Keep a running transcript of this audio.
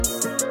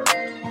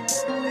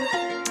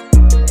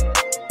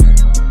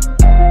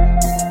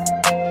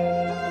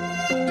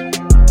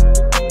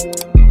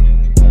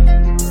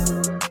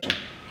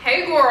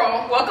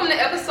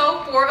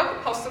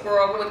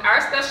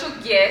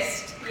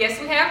guests. Yes,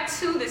 we have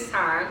two this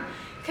time.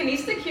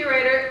 Kenice the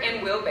curator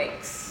and Will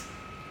Banks.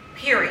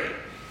 Period.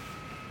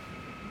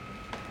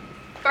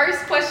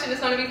 First question is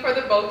going to be for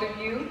the both of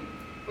you.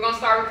 We're going to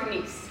start with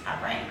Kenice.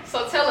 All right.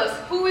 So tell us,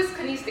 who is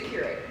Kenice the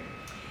curator?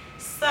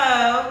 So,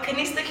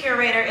 Kenice the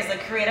curator is a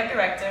creative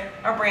director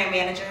or brand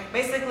manager.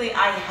 Basically,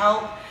 I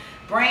help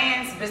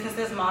brands,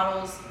 businesses,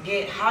 models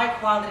get high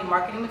quality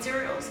marketing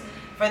materials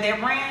for their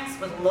brands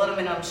with low to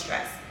minimum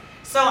stress.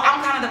 So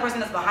I'm kind of the person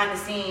that's behind the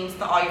scenes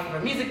to all your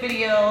favorite music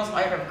videos, all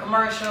your favorite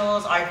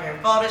commercials, all your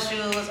favorite photo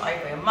shoots, all your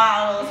favorite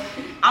models.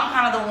 I'm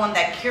kind of the one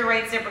that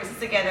curates it, brings it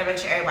together,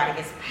 makes sure everybody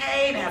gets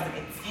paid and has a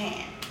good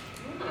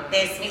time.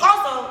 That's me.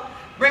 Also,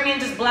 bringing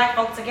just black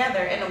folk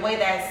together in a way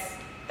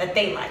that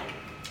they like.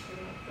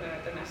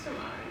 The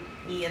mastermind.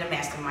 Yeah, the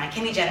mastermind.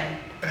 Kenny Jenner.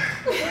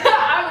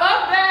 I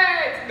love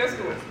that. That's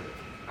cool.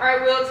 All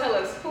right, Will, tell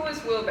us, who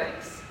is Will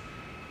Banks?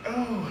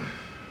 Oh,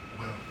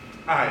 well,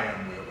 I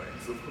am Will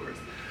Banks, of course.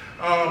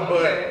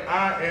 Okay. But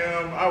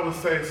I would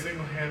say,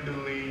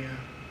 single-handedly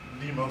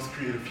the most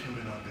creative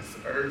human on this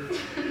earth.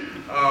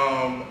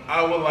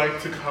 I would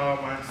like to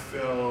call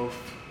myself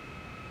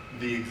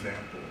the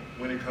example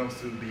when it comes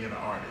to being an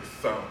artist.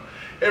 So,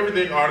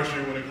 everything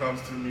artistry when it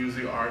comes to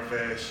music, art,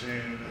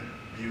 fashion,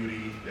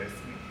 beauty, that's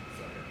me.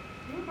 So,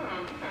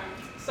 Okay.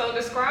 So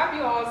describe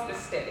you all's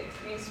aesthetic.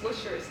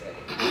 What's your aesthetic?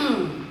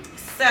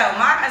 So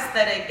my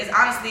aesthetic is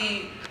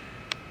honestly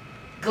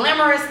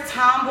glamorous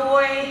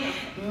tomboy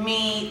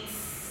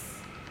meets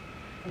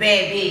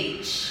bad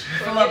bitch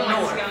from up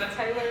north. Tiana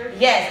Taylor?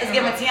 Yes, it's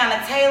giving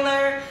Tiana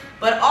Taylor,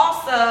 but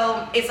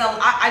also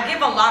I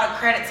give a lot of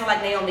credit to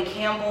like Naomi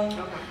Campbell.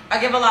 Okay. I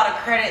give a lot of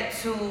credit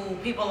to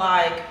people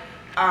like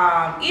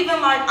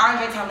even like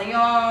Andre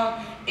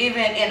Tallon,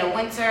 even in the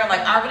winter.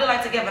 Like I really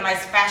like to give a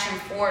nice fashion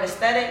forward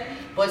aesthetic,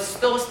 but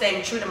still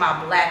staying true to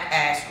my black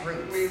ass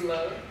roots. We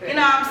love that. You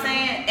know what I'm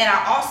saying? And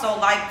I also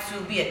like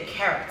to be a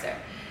character.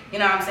 You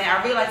know what I'm saying?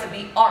 I really like to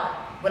be art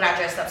when I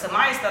dress up. So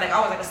my aesthetic, I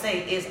always like to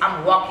say, is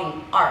I'm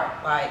walking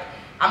art. Like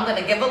I'm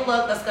gonna give a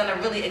look that's gonna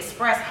really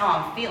express how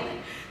I'm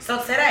feeling. So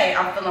today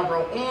I'm feeling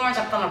real orange.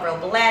 I'm feeling real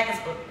black.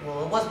 It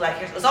was Black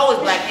History. It's always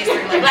Black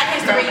History. Like Black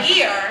History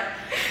Year.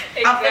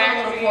 Exactly. I'm feeling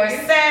a little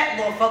corset, a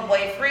little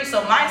fuckboy free.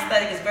 So my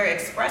aesthetic is very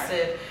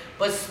expressive,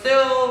 but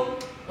still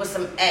with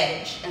some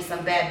edge and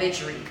some bad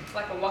bitchery.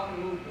 Like a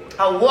walking mood board.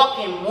 A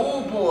walking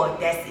mood board.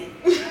 That's it.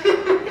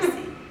 That's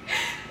it.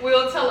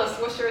 Will, tell us,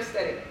 what's your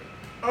aesthetic?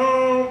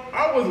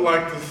 I would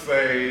like to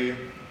say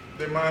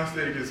that my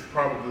aesthetic is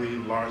probably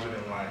larger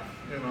than life.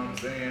 You know what I'm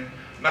saying?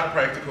 Not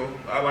practical.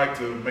 I like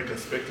to make a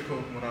spectacle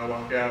when I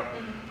walk out.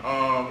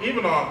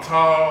 Even though I'm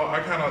tall, I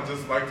kind of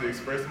just like to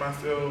express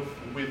myself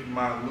with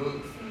my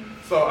looks.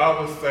 So I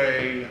would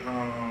say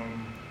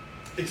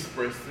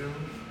expressive.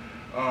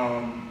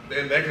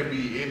 And that could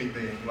be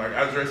anything. Like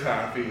I dress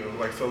how I feel.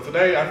 Like so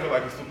today I feel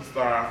like a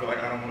superstar. I feel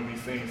like I don't want to be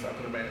seen, so I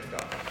put a mask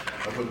on.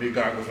 I put big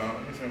goggles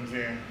on. You see what I'm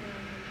saying?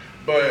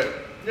 But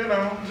you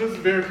know, just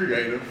very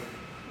creative.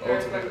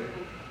 Very flexible.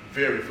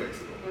 Very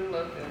flexible. We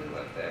love that. We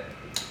love that.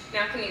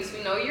 Now, Kenice,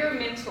 we know you're a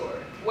mentor.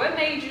 What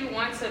made you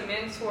want to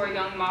mentor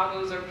young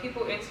models or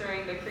people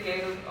entering the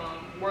creative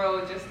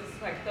world just to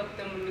like help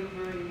them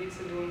maneuver and get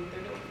to doing what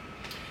they're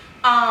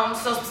doing?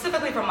 So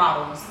specifically for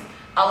models,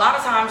 a lot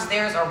of times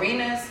there's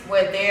arenas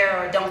where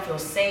they don't feel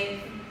safe,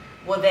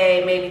 where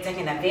they may be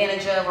taken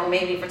advantage of, or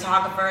maybe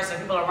photographers or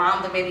people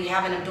around them maybe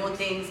having them doing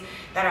things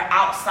that are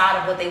outside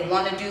of what they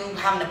want to do,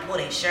 having to pull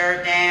their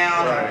shirt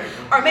down, right.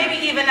 or maybe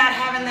even not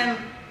having them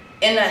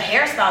in a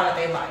hairstyle that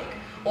they like,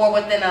 or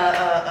within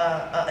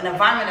an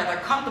environment that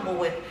they're comfortable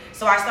with.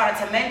 So I started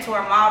to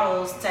mentor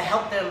models to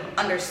help them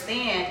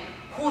understand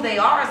who they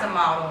are as a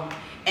model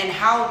and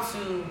how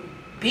to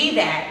be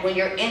that when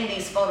you're in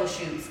these photo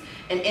shoots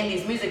and in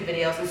these music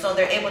videos. And so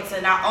they're able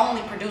to not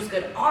only produce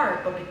good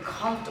art, but be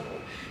comfortable.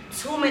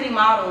 Too many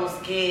models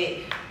get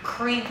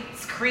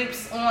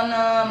creeps on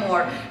them,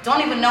 or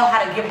don't even know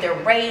how to give their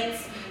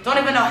rates, don't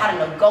even know how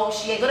to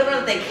negotiate, don't even know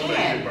if they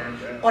can,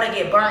 or they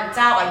get burnt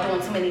out like doing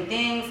too many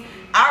things.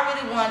 I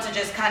really wanted to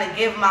just kind of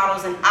give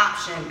models an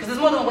option, because there's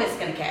more than one way to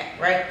skin a cat,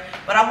 right?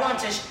 But I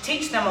wanted to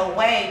teach them a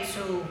way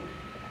to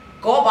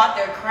go about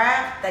their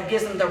craft that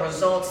gives them the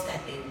results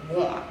that they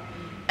want.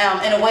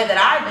 In a way that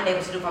I've been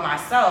able to do for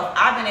myself.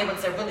 I've been able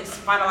to really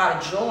find a lot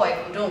of joy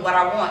from doing what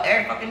I want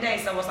every fucking day.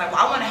 So it's like,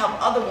 well, I want to help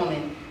other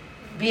women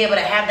be able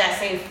to have that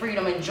same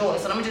freedom and joy.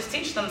 So let me just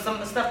teach them some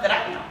of the stuff that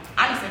I know.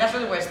 Honestly, that's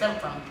really where it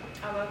stemmed from.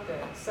 I love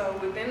that. So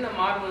within the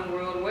modeling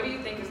world, what do you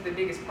think is the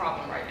biggest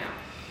problem right now?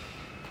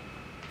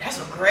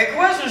 That's a great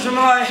question,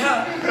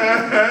 Shamaya.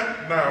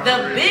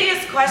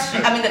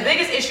 The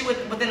biggest issue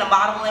within the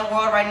modeling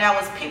world right now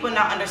is people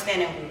not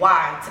understanding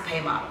why to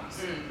pay models.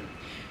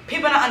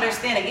 People not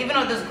understanding, even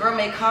though this girl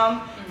may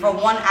come for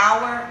 1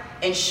 hour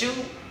and shoot,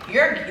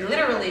 you're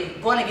literally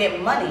going to get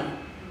money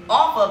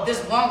off of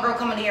this one girl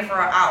coming here for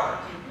an hour.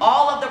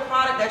 All of the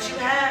product that you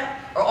have,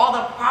 or all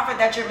the profit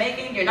that you're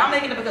making, you're not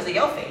making it because of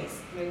your face,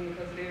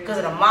 because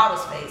of the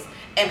model's face.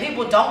 And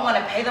people don't want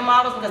to pay the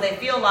models because they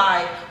feel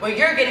like, well,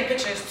 you're getting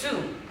pictures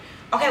too.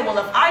 Okay, well,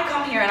 if I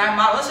come here and I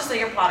model, let's just say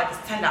your product is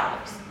 $10.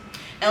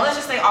 And let's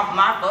just say off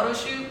my photo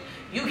shoot,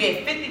 you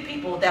get 50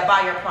 people that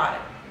buy your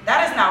product.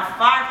 That is now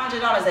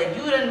 $500 that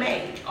you done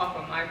made Off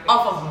of my face.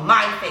 off of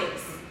my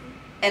face.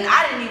 And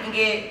I didn't even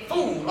get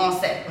food on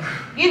set.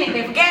 You didn't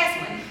pay for gas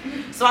money.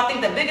 So I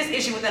think the biggest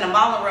issue within the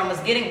modeling realm is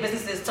getting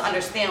businesses to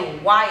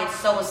understand why it's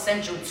so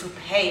essential to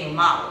pay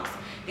models.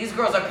 These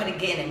girls are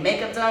getting their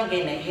makeup done,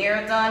 getting their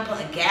hair done,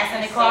 putting gas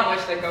in their car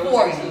for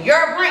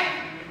your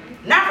brand.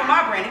 Not for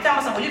my brand. You tell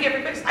myself, well, you get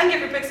free pics, I can get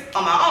free pics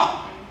on my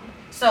own.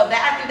 So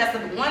that I think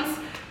that's once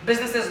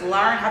businesses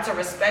learn how to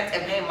respect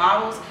and pay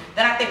models,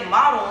 then I think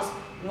models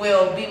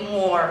will be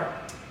more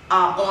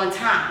on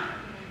time,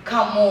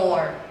 come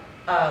more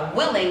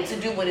willing to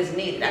do what is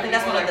needed. I think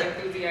that's one of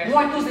the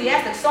more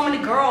enthusiastic. So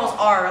many girls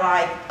are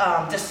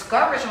like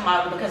discouraged from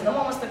modeling because no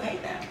one wants to pay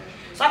them.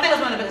 So I think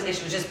that's one of the biggest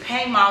issues, just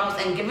paying models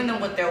and giving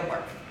them what they're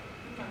worth.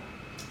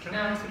 Can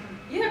I answer?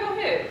 Yeah, go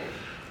ahead.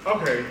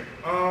 Okay.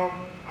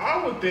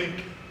 I would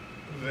think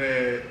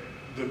that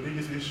the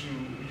biggest issue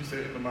you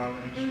said in the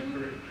modeling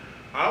industry, correct?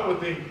 I would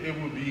think it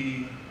would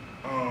be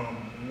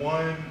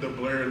one, the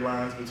blurred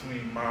lines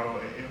between model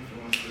and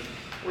influencer.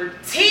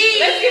 Let's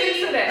get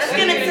into that. Let's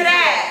get into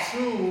that.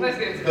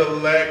 Two, the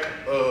lack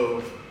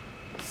of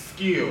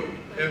skill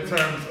in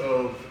terms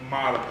of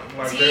modeling.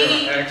 Like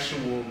there are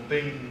actual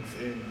things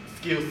and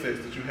skill sets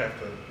that you have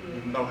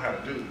to know how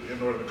to do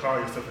in order to call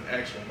yourself an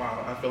actual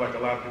model. I feel like a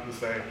lot of people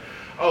say,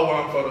 oh,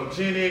 well, I'm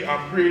photogenic,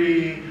 I'm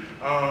pretty,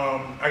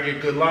 I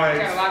get good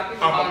likes,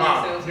 I'm a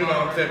model. You know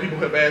what I'm saying? People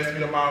have asked me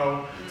to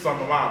model, so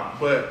I'm a model.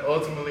 But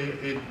ultimately,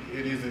 it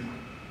isn't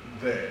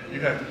that. You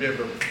have to be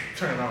able to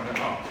turn it on and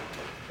off.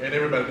 And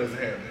everybody doesn't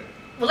have that.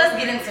 Well, let's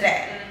get into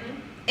that.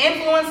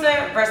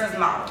 Influencer versus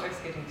model. Let's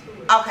get into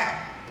it. Okay.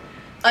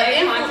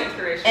 Content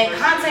creation. And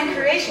content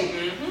creation.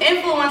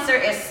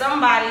 Influencer is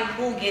somebody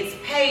who gets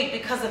paid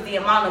because of the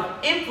amount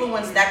of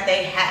influence that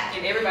they have.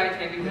 And everybody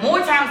can do that. More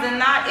times than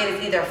not, it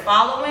is either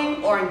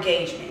following or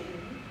engagement.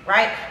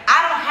 Right?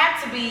 I don't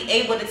have to be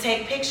able to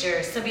take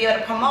pictures to be able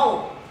to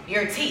promote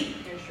your teeth,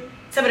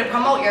 to be able to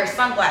promote your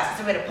sunglasses,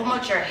 to be able to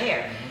promote your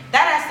hair.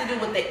 That has to do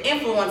with the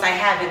influence I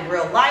have in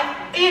real life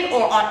and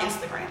or on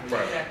Instagram.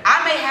 Right.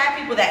 I may have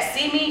people that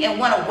see me and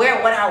want to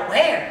wear what I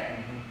wear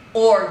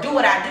or do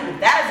what I do.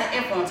 That is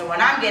an influencer when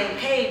I'm getting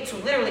paid to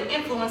literally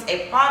influence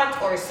a product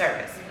or a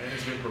service. And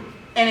it's been proven.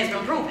 And it's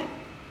been proven.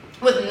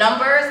 With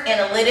numbers,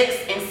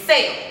 analytics, and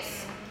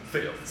sales.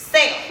 Sales.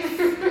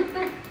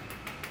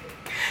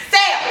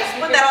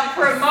 Put that on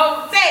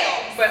promote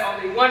sales. But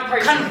only one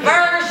person.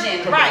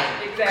 Conversion, right.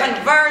 Exactly.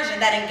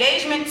 Conversion, that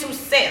engagement to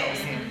sales.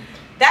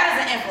 That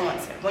is an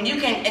influencer. When you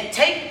can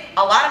take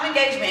a lot of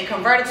engagement and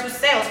convert it to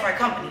sales for a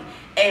company.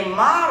 A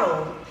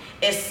model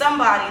is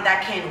somebody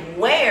that can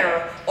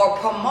wear or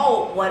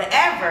promote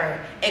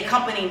whatever a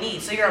company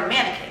needs. So you're a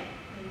mannequin,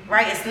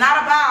 right? It's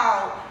not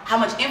about how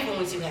much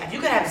influence you have. You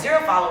could have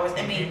 0 followers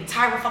and be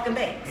Tyra fucking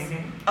Banks.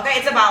 Okay,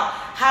 it's about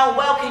how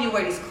well can you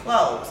wear these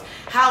clothes?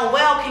 How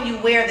well can you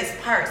wear this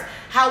purse?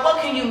 How well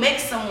can you make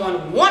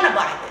someone want to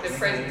buy this?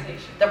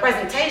 The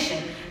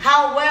presentation.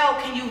 How well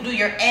can you do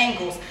your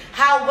angles?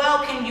 How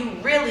well can you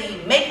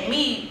really make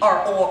me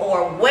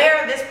or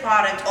wear this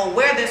product or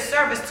wear this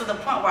service to the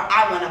point where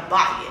I want to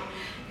buy it?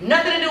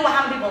 Nothing to do with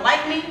how many people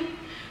like me.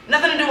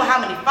 Nothing to do with how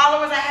many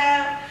followers I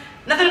have.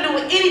 Nothing to do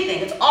with anything.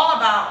 It's all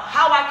about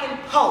how I can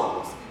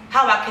pose,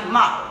 how I can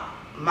model.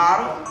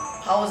 Model,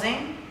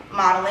 posing,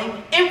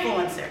 modeling,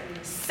 influencer,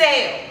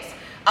 sales.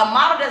 A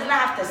model does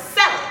not have to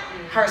sell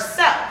it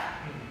herself.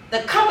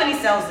 The company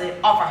sells it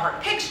off of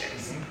her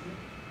pictures.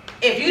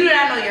 If you do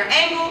not know your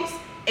angles,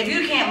 if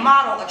you can't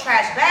model a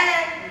trash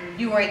bag,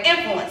 you are an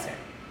influencer.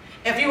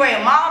 If you are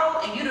a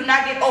model and you do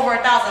not get over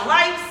 1,000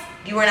 likes,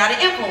 you are not an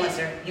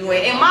influencer. You are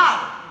a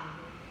model.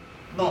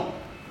 Boom.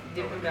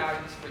 Different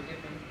values for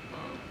different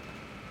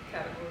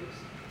categories.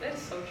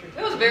 That's so true.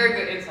 That was very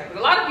good insight.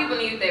 Because a lot of people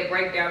need that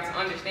breakdown to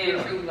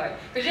understand truly, like,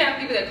 because you have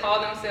people that call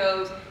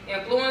themselves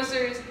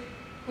influencers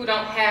who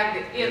don't have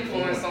the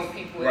influence on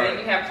people. Right. And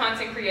then you have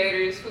content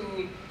creators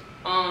who,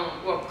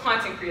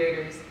 content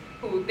creators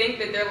who think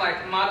that they're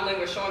like modeling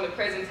or showing the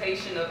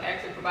presentation of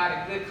actually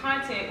providing good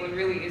content when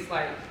really it's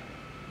like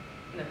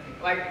nothing.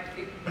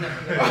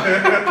 Nothing.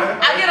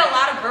 I get a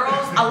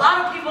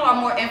lot of people are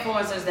more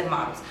influencers than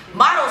models.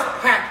 Models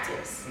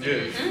practice.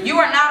 Yes. You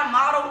are not a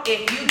model if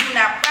you do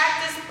not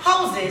practice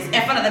poses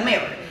in front of the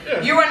mirror.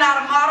 Yeah. You are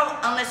not a model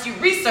unless you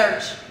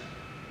research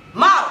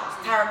models.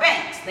 Tyra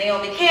Banks,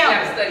 Naomi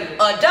Campbell,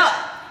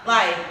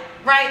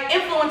 right?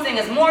 Influencing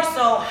is more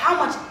so how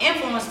much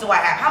influence do I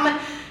have? How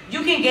much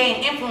you can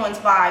gain influence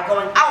by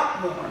going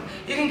out more.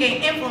 You can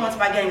gain influence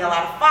by getting a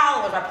lot of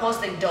followers, by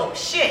posting dope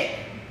shit.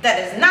 That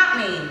does not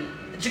mean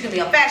that you can be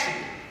on fashion.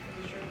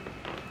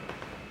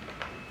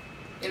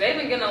 And they've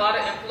been getting a lot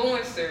of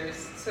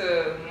influencers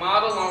to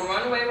model on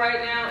runway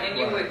right now,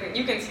 and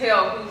you can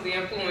tell who's the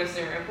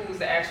influencer and who's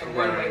the actual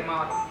runway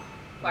model.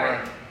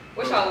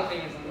 What's y'all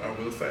opinions on that?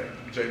 I will say,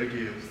 Jada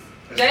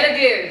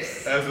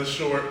Gibbs. As a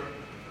short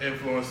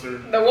influencer.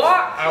 The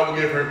walk? I will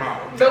give her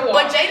model.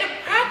 But Jada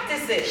practices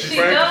practices. She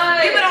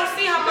does. People don't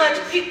see how much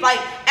people, like,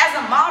 as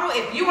a model,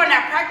 if you are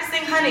not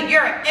practicing, honey,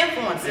 you're an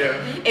influencer.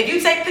 Yeah. If you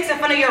take pics in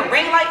front of your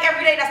ring light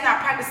every day, that's not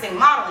practicing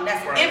modeling,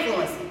 that's Right.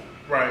 influencing.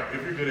 Right.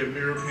 If you're good at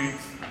mirror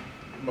peaks,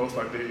 most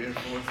likely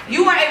influence.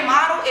 You are a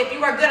model if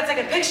you are good at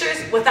taking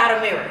pictures without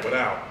a mirror.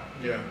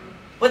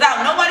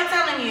 Without nobody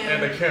telling you.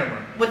 And a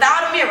camera.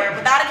 Without a mirror,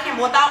 without a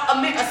camera, without a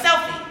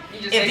selfie.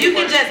 If you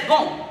can just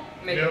boom.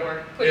 Make it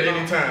work. At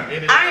any time.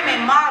 I am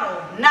a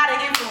model, not an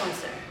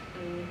influencer.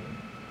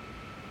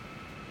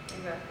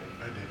 Exactly.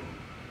 I did.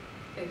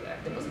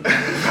 Exactly.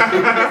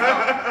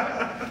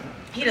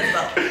 He does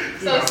both.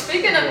 So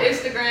speaking of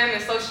Instagram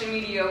and social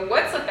media,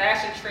 what's a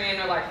fashion trend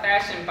or like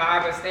fashion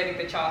vibe aesthetic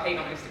that y'all hate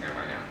on Instagram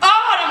right now?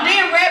 Oh, them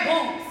damn red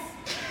boots.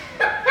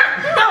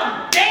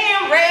 Them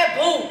damn red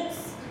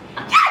boots.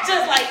 Y'all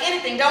just like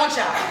anything, don't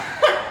y'all?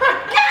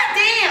 God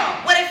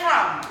damn. Where they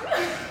from?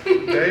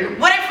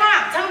 Where they from?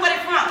 Tell me where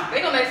they from.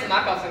 They gonna make some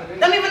knockoffs in the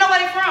video. Don't even know where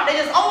they from. They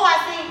just, I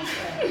think.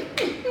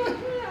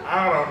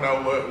 I don't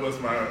know what was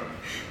my.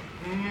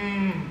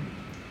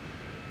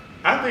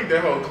 I think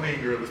that whole clean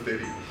girl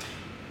aesthetic.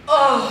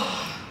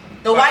 Oh,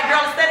 the white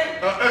girl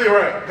aesthetic? You're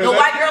right. The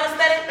white girl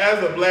aesthetic?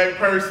 As a black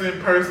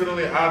person,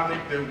 personally, I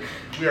think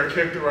that we are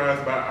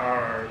characterized by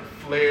our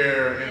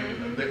flair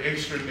and the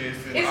extraness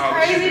and it's all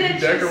the shit that we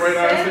decorate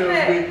ourselves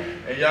that. with,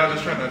 and y'all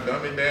just trying to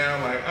dumb it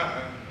down like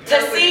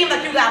To seem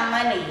like you got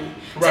money.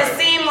 Right. To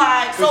seem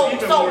like, so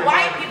Lori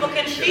white Harvey people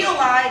can puts that feel shit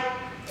like,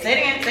 say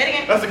it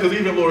again. That's because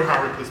even Lori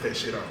Harvey puts that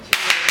shit on.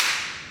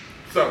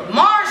 So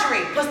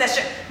Marjorie puts that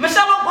shit.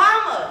 Michelle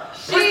Obama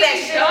puts that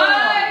shit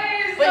on.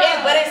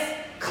 But it's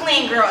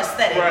clean girl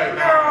aesthetic. Right.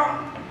 Girl,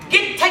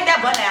 take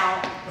that button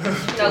out.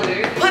 No,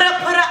 dude. Put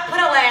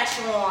a lash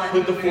on.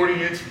 Put the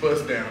 40-inch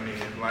bust down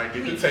in, like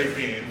get the tape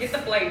in. Get the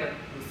flavor.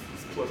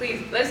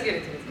 Please, let's get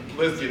into it.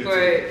 Let's get into But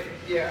it.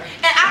 yeah.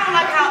 And I don't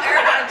like how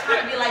everybody's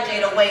trying to be like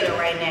Jada Waiter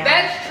right now.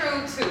 That's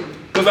true too.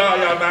 Cause all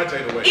y'all not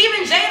Jada Waiter.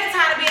 Even Jada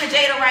tired of being a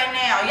Jada right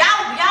now.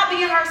 Y'all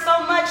being her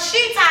so much,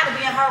 she tired of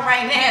being her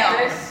right now.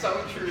 That's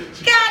so true.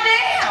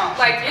 Goddamn.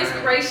 Like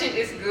inspiration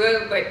is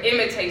good, but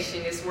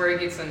imitation is where it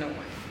gets annoying.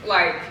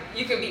 Like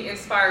you can be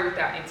inspired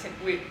without intent,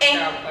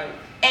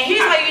 And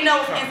here's how you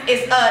know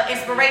it's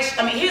inspiration.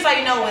 I mean, here's how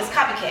you know it's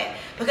copycat.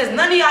 Because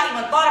none of y'all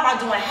even thought about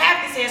doing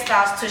half these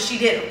hairstyles till she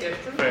did them.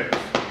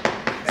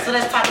 Facts. So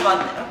let's talk about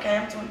that. Okay,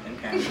 I'm doing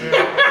okay.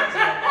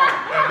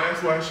 Yeah. And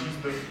that's why she's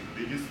the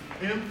biggest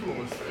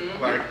influencer.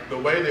 Like the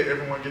way that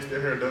everyone gets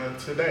their hair done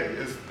today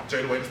is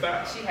Jada Waiter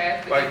style. She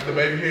has like the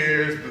baby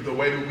hairs, the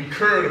way that we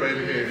curl the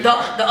baby hairs. The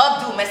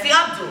updo, messy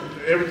updo.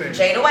 Everything.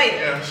 Jada Waiter.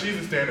 Yeah, she's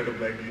the standard of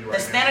black beauty right now. The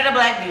standard of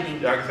black beauty.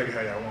 Y'all can take it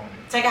how y'all want it.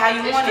 Take it how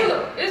you want true.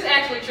 it. It's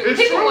actually true. It's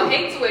People true. will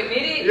hate to admit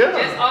it,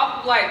 just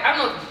off like I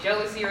don't know if it's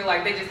jealousy or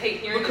like they just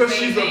hate hearing because the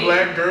same she's thing. a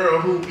black girl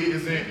who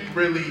isn't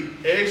really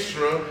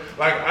extra.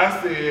 Like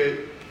I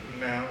said,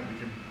 now we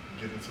can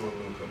get into a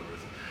little colorism.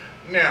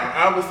 Now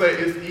I would say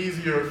it's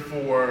easier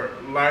for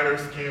lighter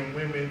skinned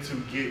women to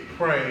get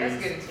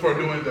praise for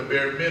doing the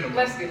bare minimum.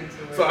 Let's get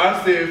into it. So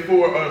I said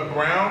for a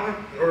brown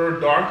or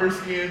darker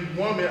skinned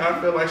woman, I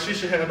feel like she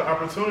should have the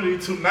opportunity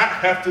to not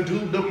have to do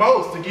the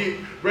most to get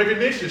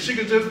recognition. She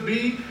could just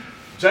be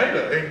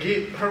Jada and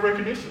get her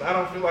recognition. I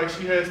don't feel like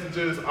she has to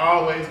just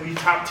always be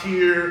top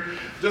tier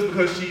just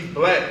because she's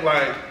black.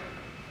 Like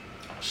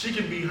she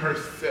can be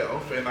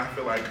herself, and I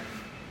feel like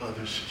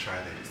others should try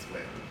that as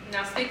well.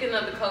 Now, speaking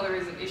of the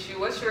colorism issue,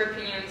 what's your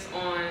opinions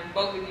on,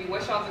 both of you,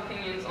 what's y'all's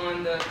opinions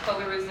on the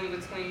colorism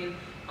between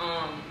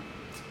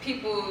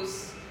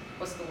people's,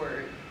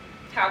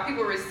 how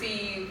people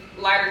receive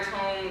lighter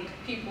toned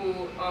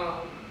people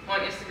on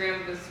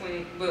Instagram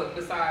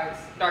besides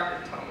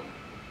darker toned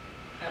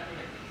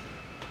African?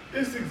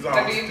 It's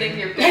exhausting. Do you think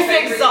you're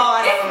It's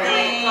exhausting.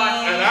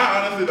 And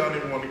I honestly don't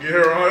even want to get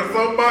her on her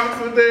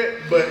soapbox with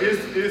that, but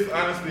it's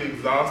honestly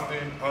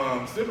exhausting,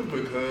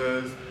 simply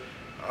because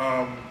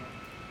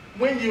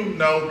when you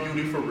know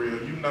beauty for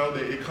real, you know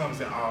that it comes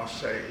in all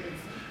shades.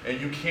 And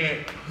you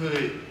can't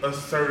put a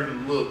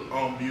certain look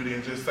on beauty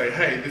and just say,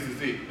 hey, this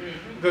is it.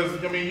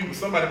 Because, I mean,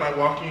 somebody might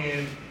walk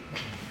in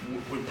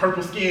with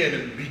purple skin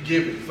and be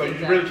given. So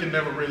you really can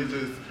never really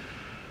just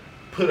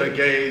put a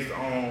gaze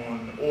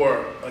on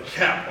or a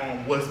cap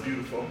on what's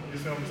beautiful. You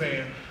see what I'm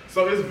saying?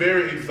 So it's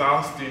very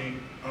exhausting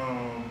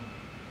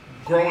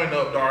growing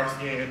up dark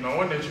skinned and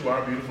knowing that you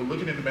are beautiful,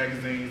 looking in the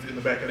magazines in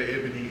the back of the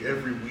Ebony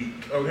every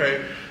week,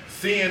 okay?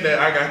 Seeing that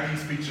I got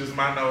these features,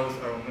 my nose,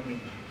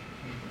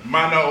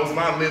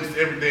 my lips,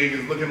 everything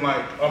is looking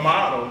like a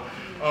model,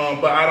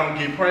 but I don't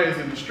get praise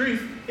in the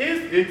streets.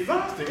 It's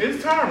exhausting.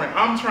 It's tiring.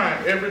 I'm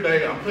trying every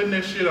day. I'm putting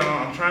that shit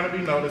on. I'm trying to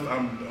be noticed.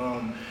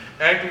 I'm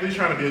actively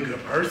trying to be a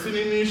good person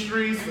in these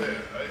streets.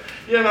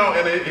 You know,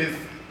 and it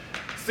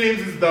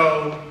seems as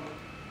though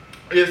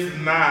it's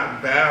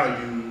not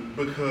valued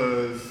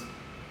because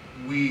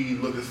we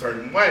look a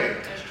certain way.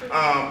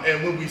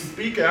 And when we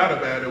speak out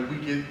about it, we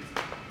get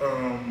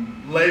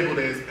labeled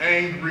as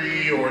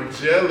angry or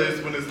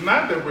jealous, when it's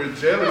not that we're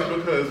jealous,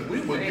 because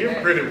we would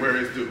give credit where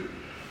it's due.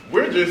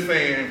 We're just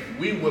saying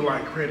we would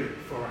like credit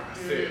for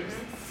ourselves.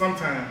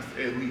 Sometimes,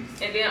 at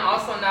least. And then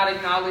also not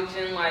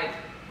acknowledging like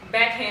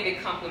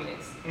backhanded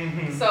compliments.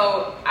 Mm-hmm.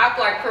 So I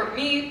feel like for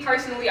me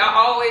personally, I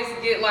always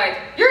get like,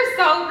 "You're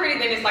so pretty,"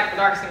 then it's like the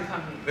dark skin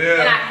company,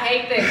 and I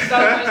hate that so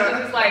much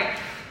because it's like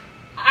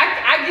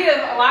I give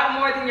a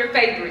lot more than your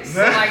favorites.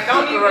 So like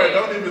don't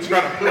even try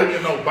to put me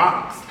in no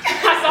box.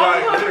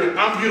 Like,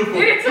 I'm beautiful.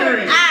 Period.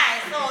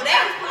 Alright, so they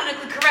was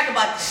politically correct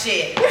about the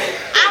shit.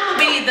 I'm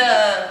gonna be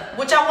the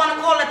what y'all want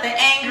to call it, the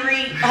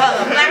angry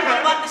black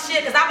girl about the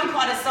shit, because I've been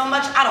called it so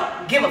much I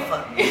don't give a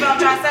fuck. You know what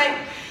I'm trying to say?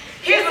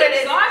 Here's what it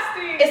is.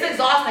 It's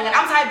exhausting, and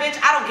I'm tired, bitch.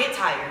 I don't get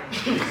tired.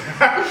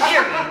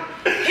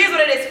 Period. Here's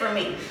what it is for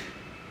me.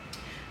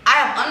 I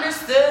have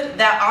understood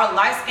that our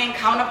light-skinned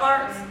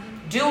counterparts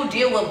do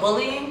deal with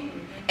bullying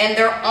and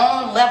their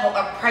own level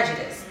of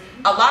prejudice.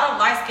 A lot of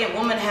light-skinned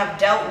women have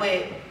dealt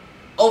with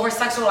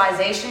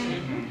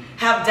over-sexualization,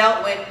 have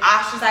dealt with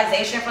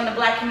ostracization from the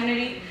black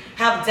community,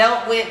 have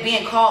dealt with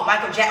being called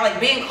Michael Jackson, like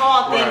being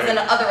called things in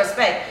another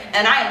respect.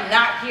 And I am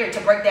not here to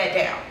break that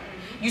down.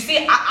 You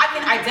see, I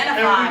can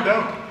identify,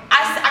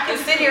 I can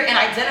sit here and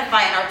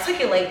identify and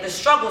articulate the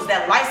struggles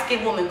that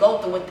light-skinned women go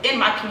through within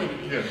my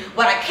community. Yeah.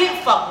 What I can't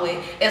fuck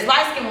with is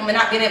light-skinned women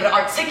not being able to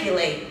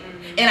articulate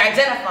and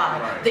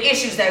identify the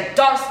issues that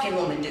dark-skinned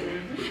women do.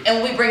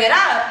 And when we bring it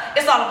up,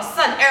 it's all of a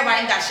sudden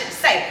everybody ain't got shit to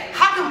say.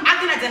 How come I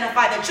can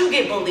identify that you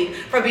get bullied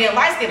for being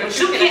light-skinned, but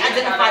you can't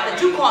identify that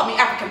you call me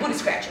African booty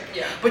scratcher?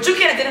 Yeah. But you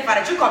can't identify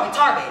that you call me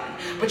tar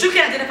baby. But you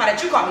can't identify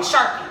that you call me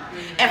Sharpie.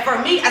 And for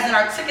me, as an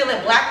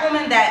articulate black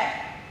woman that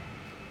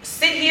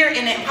sit here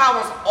and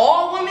empowers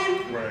all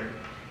women,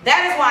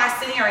 that is why I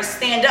sit here and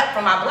stand up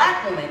for my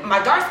black woman, my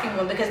dark-skinned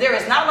woman, because there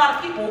is not a lot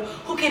of people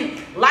who can,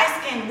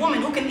 light-skinned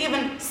women, who can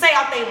even say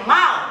out their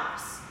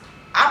mouths,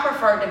 I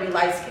prefer to be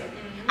light-skinned.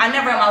 I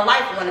never in my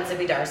life wanted to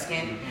be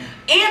dark-skinned.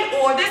 And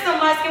or there's some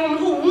light-skinned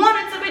women who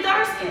wanted to be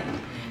dark-skinned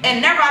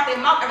and never out their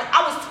mouth.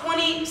 I was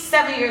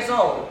 27 years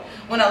old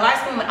when a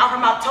light-skinned woman out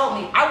her mouth told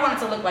me, I wanted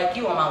to look like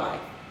you all my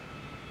life.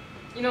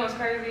 You know what's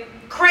crazy?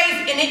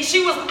 Crazy. And then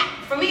she was,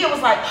 for me, it was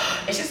like,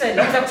 and she said,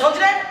 nobody's ever told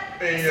you that?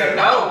 And said,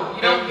 no,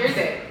 you don't hear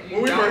that.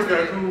 When we first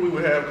got cool, we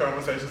would have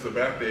conversations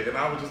about that, and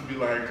I would just be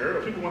like,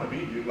 girl, people want to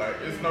meet you. Like,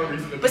 it's no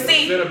reason to be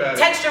upset about it.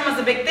 Texture was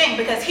a big thing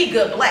because he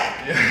good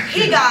black. Yeah.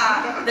 He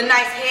got the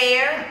nice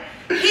hair.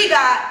 He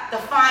got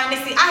the fineness.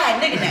 See, I had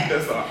nigga names.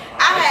 That's all.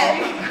 I had.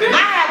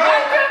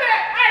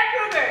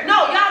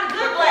 No, y'all the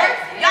good black.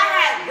 Y'all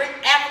had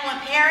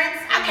affluent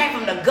parents. I came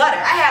from the gutter.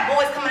 I had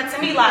boys coming up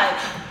to me like,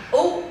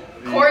 ooh.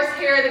 Coarse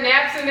hair, the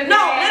naps in the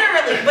No,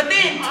 literally. But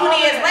then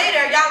 20 years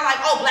later, y'all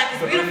like, oh, black is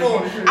beautiful.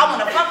 I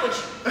want to fuck with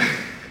you.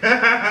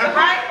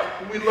 Right?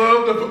 We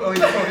love the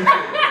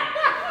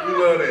We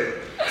love that.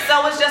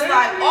 So it's just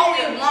like, all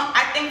we want,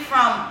 I think,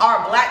 from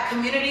our black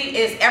community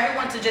is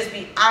everyone to just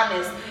be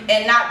honest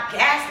and not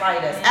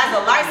gaslight us. As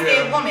a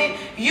light-skinned woman,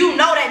 you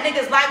know that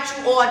niggas liked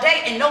you all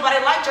day and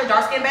nobody liked your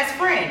dark-skinned best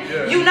friend.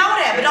 Yeah. You know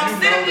that, but don't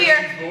sit up here.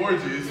 She's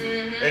gorgeous,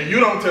 and you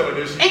don't tell her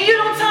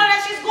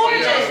that she's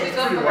gorgeous.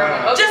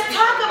 Just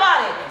talk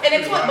about it. And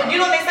it's what, but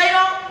you know what they say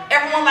though?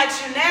 Everyone likes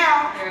you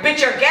now,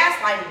 bitch, you're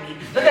gaslighting me.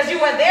 Because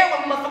you were there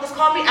when motherfuckers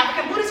called me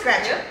African booty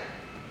scratcher.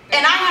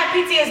 And I had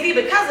PTSD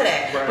because of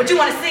that. Right. But you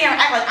want to sit here and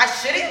act like I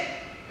shouldn't?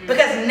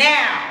 Because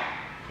now,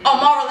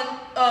 Amara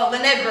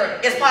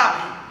Lenegger is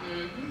popping.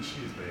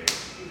 She's bad.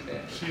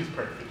 She's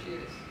perfect. She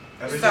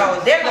is.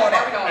 So they're going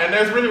out. And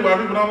that's really why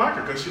people don't like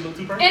her, because she looks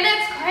too perfect. And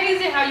it's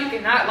crazy how you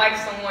cannot like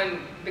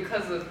someone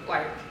because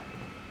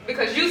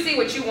you see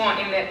what you want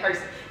in that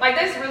person. Like,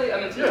 that's really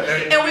amazing.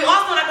 And we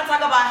also have to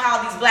talk about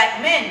how these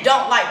black men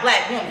don't like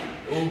black women.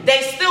 Ooh.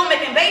 They still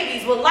making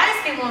babies with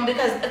light-skinned women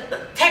because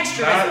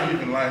texturism. Not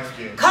even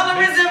light-skinned.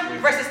 Colorism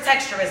versus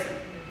texturism.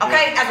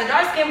 Okay? As a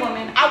dark-skinned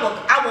woman, I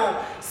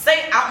will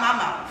say out my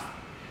mouth,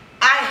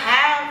 I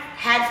have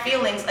had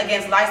feelings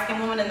against light-skinned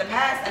women in the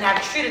past and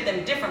have treated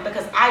them different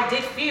because I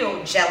did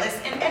feel jealous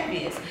and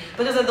envious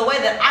because of the way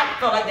that I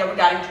felt like they were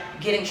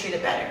getting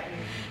treated better.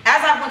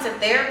 As I went to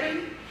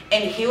therapy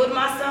and healed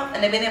myself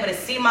and have been able to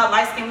see my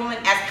light-skinned women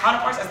as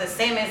counterparts as the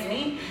same as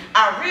me,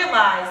 I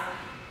realized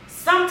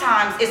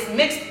sometimes it's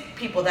mixed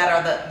people that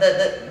are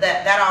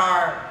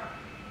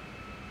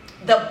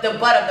the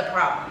butt of the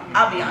problem.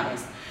 I'll be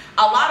honest.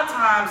 A lot of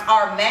times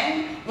our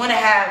men want to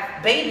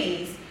have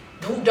babies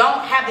who don't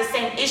have the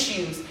same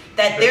issues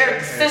that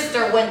their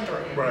sister went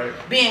through. Right.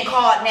 Being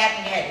called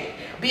nappy-headed,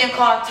 being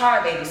called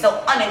tar baby.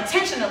 So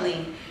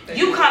unintentionally,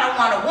 you kind of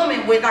want a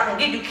woman with not gonna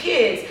give you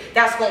kids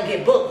that's gonna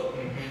get bullied.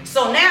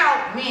 So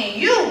now me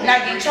and you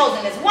not getting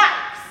chosen as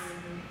wives.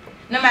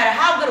 No matter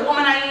how good a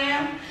woman I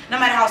am, no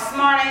matter how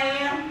smart I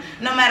am,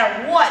 no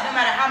matter what, no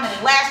matter how many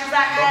lashes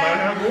I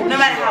have, no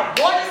matter how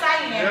gorgeous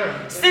I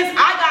am, since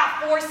I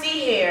got 4C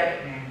hair,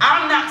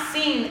 I'm not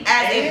seen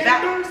as a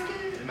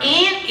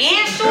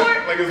and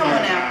short. Come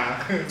on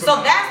now.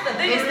 So that's the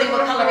biggest thing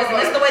with colorism.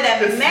 It's the way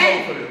that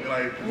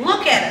men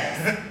look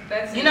at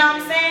us. You know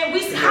what I'm saying?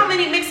 We see how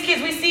many mixed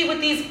kids we see with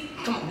these.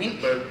 Come on,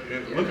 but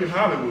look in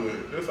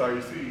Hollywood. That's all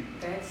you see.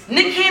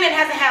 Nick Cannon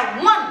hasn't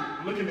had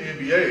one. Look in the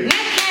NBA. Nick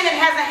Cannon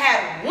hasn't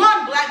had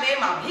one black baby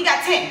mama. He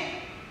got 10.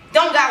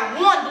 Don't got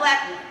one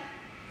black one.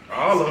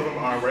 All of them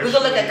are racial. We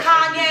can look at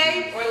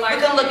Kanye. Or like-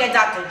 We can look at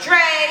Dr.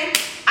 Dre.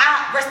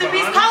 Rest in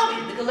peace,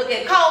 Kobe. We can look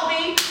at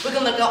Kobe. We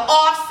can look at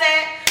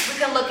Offset. We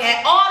can look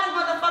at all these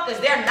motherfuckers.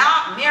 They're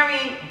not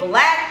marrying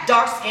black,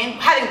 dark skin,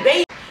 having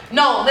babies.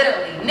 No,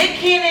 literally. Nick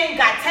Cannon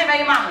got 10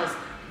 baby mamas.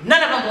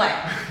 None of them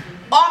black.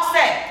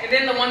 Offset. And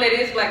then the one that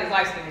is black is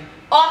light skinned.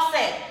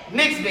 Offset.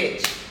 Mixed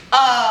bitch.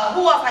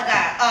 Who else I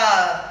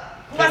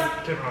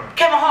got?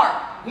 Kevin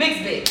Hart.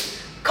 Mixed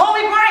bitch.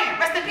 Kobe Bryant.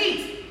 Rest in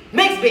peace.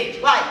 Mixed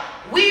bitch. Like,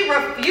 we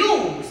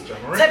refuse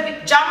to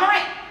be John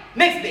Morant.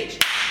 Mixed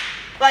bitch.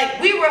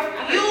 Like, we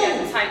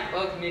refuse. Type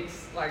of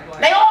mix, like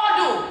black. They all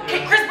do.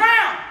 Yeah. Chris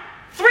Brown.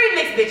 3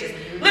 mixed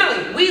bitches.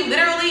 Literally, we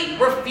literally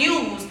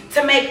refuse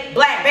to make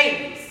black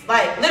babies.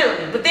 Like,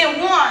 literally. But then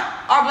want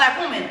our black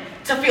women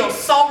to feel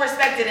so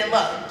respected and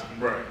loved.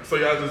 Right. So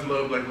y'all just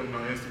love black women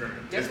on Instagram.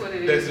 That's what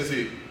it That's is. just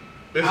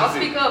it. I'll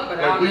speak up, but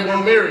like, I'll we never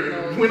won't marry you.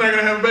 know. We're not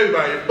gonna have a baby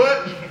by you,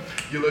 but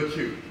you look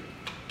cute.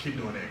 Keep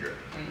doing that, girl.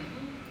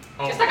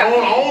 It's like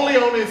only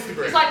on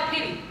Instagram. It's like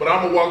pity. But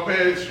I'm gonna walk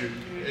past you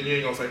and you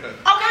ain't gonna say nothing.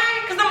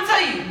 Okay, because I'm gonna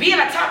tell you, being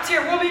a top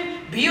tier woman,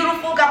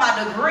 beautiful, got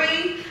my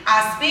degree,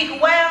 I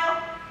speak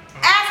well.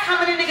 Ask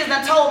how many niggas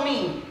done told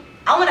me,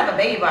 I wanna have a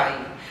baby by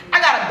you. I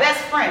got a best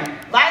friend,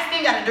 light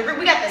skin, got a degree,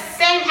 we got the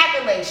same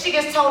accolades. She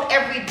gets told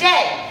every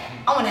day,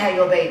 I wanna have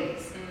your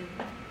babies.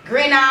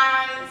 Green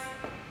eyes,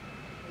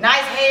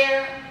 nice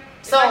hair.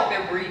 So like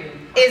they're breeding.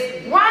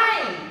 It's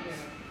right. Yeah.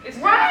 It's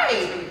Right.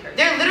 It's really crazy.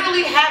 They're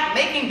literally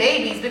making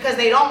babies because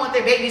they don't want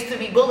their babies to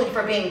be bullied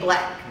for being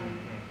black.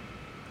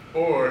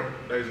 Or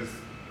they just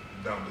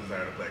don't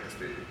desire the black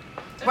aesthetic.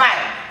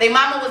 Right. Their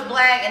mama was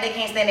black and they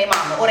can't stand their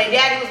mama. Or their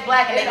daddy was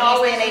black and they It can't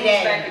always stand brings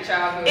their back daddy. to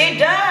childhood. It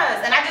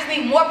does. And I just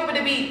need more people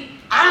to be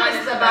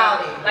honest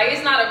about it. Like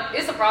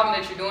it's a problem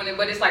that you're doing it,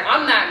 but it's like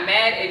I'm not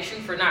mad at you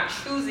for not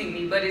choosing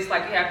me, but it's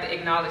like you have to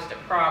acknowledge the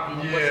problem.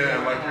 Of what's Yeah,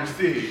 going like on. you're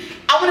sick.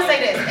 I want to say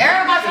this.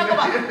 Everybody talk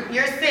about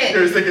you're sick.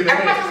 You're sick in the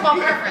Everybody head. talks about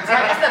preference,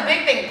 right? That's the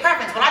big thing,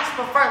 preference. But I just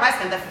prefer light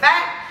skin. The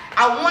fact,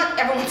 I want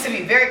everyone to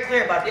be very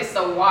clear about this. It's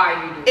a why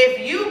you do it. If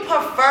you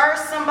prefer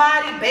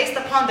somebody based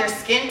upon their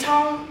skin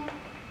tone,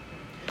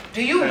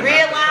 do you And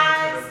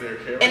realize, not the content of their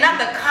character. and not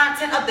the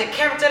content of the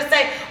character, to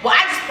say, well,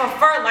 I just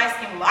prefer light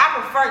skin, well,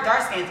 I prefer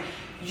dark skins.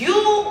 You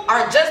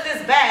are just as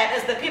bad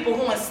as the people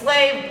who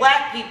enslaved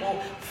black people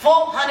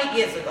 400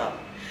 years ago.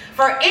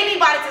 For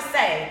anybody to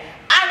say,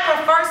 I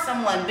prefer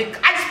someone,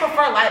 I just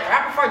prefer lighter,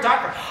 I prefer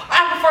darker, or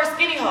I prefer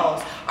skinny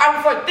hoes, or I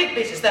prefer thick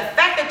bitches. The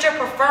fact that you're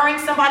preferring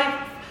somebody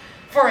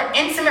for an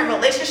intimate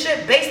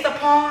relationship based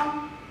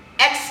upon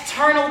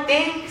external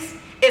things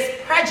is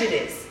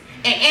prejudice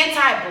and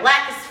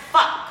anti-black as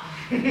fuck.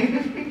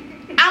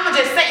 I'ma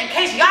just say in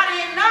case y'all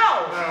didn't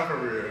know. Nah, for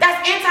real.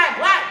 That's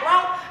anti-black,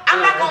 bro.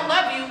 I'm not gonna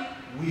love you.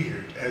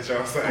 Weird, as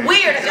y'all say.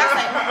 Weird, as y'all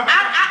say.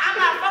 I'm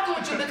not fucking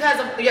with you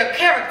because of your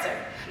character,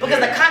 because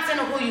the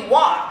content of who you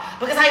are,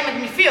 because how you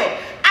make me feel.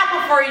 I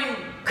prefer you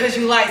because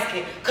you light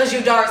skin, because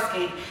you dark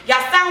skin.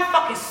 Y'all sound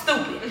fucking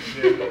stupid.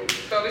 Yeah.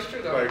 So it's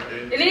true though. Like,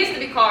 it needs to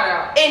be called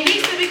out. It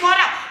needs to be called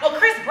out. Well,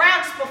 Chris Brown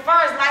just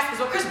prefers light skins.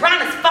 Well, Chris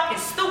Brown is fucking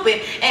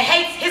stupid and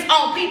hates his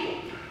own people.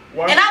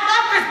 Why? And I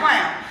love Chris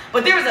Brown,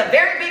 but there is a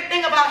very big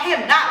thing about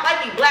him not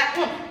liking black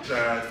women.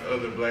 Guys,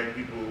 other black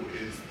people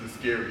is the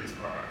scariest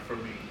part for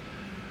me.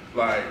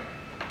 Like,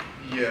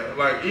 yeah,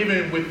 like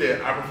even with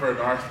that, I prefer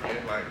dark skin.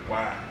 Like,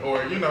 why? Or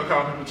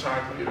calling people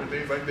chocolate or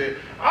things like that.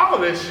 All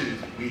of that shit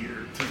is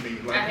weird to me.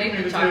 Like, I hate you mean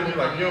to the tell me chocolate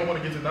like you don't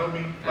want to get to know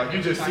me? Like,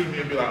 you just see me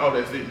and be like, oh,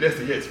 that's it. That's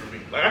a yes for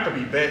me. Like, I could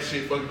be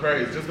batshit fucking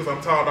crazy just because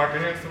I'm tall, dark,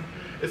 and handsome.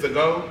 It's a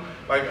go.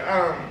 Like,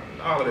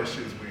 all of that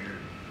shit is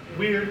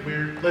weird.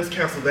 Weird. Let's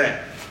cancel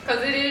that.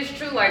 Because it is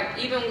true, like,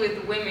 even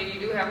with women, you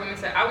do have women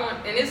say, I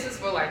want, and this is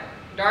for, like,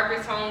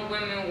 darker toned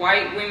women,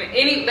 white women,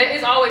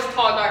 it's always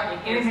tall, dark, and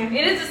handsome. Mm-hmm.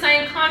 It is the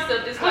same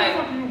concept, it's How like,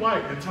 the fuck are you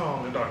white and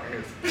tall and dark and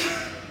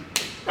handsome?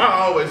 I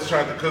always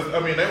tried to, because,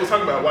 they was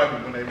talking about white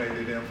people when they made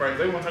their damn phrase.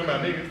 They weren't talking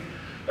about niggas.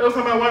 They was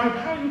talking about white people.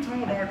 How are you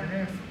tall, dark, and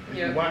handsome? And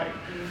you white?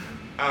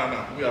 I don't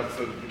know. We have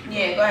to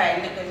Yeah, go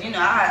ahead, because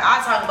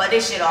I talk about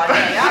this shit all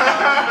day. Y'all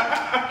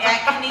know. Yeah,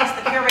 Kenice,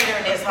 the curator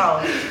in this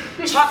hole.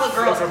 Chocolate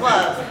Girls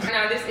Club.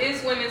 Now, this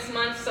is Women's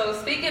Month, so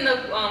speaking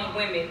of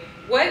women,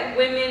 what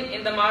women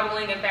in the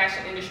modeling and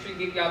fashion industry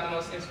give y'all the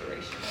most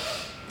inspiration?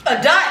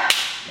 A dut.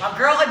 My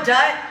girl, a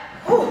dut.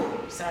 Whew.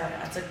 Sorry,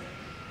 I took.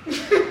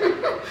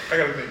 I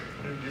gotta think.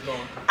 You're going.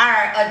 All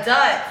right, a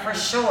dut for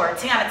sure.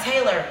 Tiana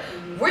Taylor.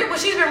 What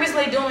she's been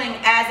recently doing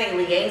as a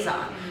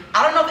liaison.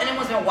 I don't know if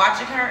anyone's been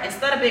watching her.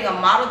 Instead of being a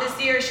model this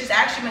year, she's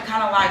actually been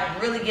kind of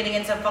like really getting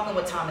into fucking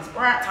with Tom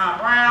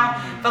Brown,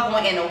 fucking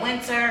with Anna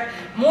Winter,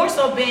 more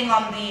so being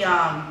on the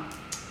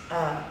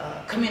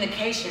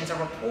communications or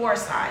rapport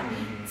side.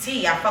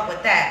 I fuck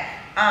with that.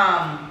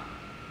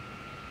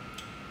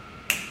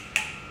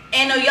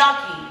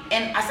 Anoyaki,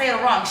 and I say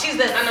it wrong. She's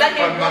the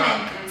second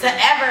woman to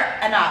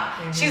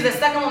ever she's the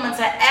second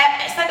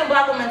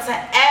black woman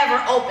to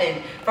ever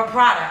open for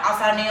Prada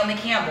outside of Naomi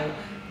Campbell.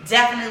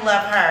 Definitely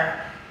love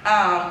her.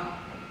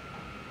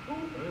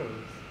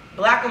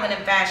 Black woman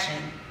in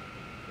fashion.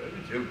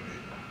 killing it.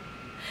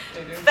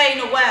 Faye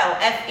Noel,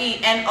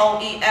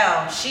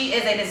 Fenoel. She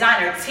is a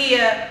designer.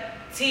 Tia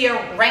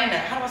Rayna.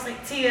 How do I say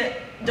Tia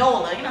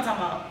Dola? You know what I'm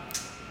talking about?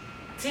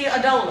 Tia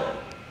Adola.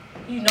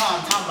 You know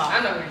what I'm talking about. I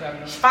know what you're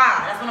talking about.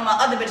 Fine. That's one of my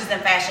other bitches in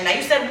fashion. Now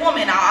you said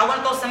woman. I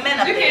want to throw some men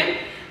up you there.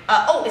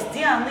 Can. Is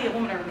Dion Lee a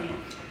woman or a man?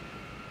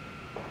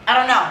 I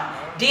don't know.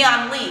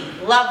 Dion Lee.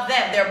 Love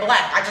them. They're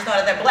black. I just know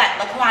that they're black.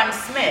 Laquan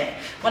Smith.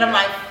 One of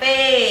my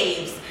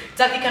faves.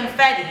 Ducky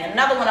Confetti.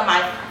 Another one of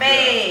my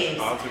faves.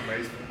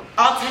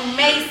 Alton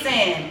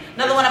Mason,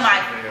 another one of my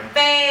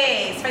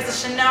faves. Face of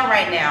Chanel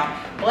right now.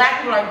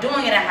 Black people are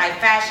doing it in high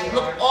fashion.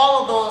 Look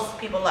all of those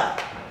people up.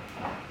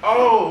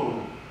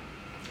 Oh,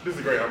 this is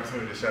a great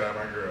opportunity to shout out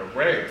my girl,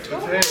 Rex.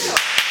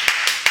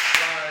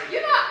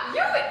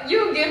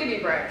 You give me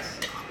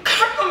Brax.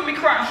 Let me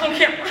cry on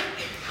camera.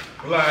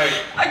 Like,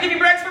 I give you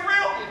Brax for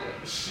real?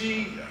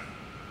 She,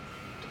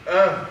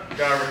 God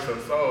rest her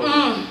soul.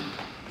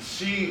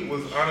 She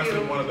was honestly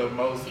one of the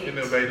most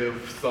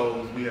innovative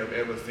souls we have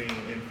ever seen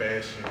in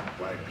fashion,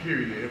 like,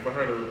 period. And for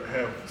her to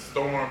have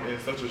stormed in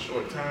such a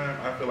short time,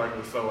 I feel like it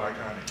was so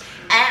iconic.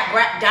 At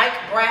Dyke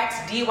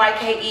Brax,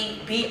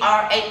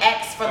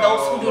 DYKEBRAX, for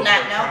those who do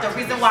not know. The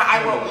reason why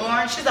I wore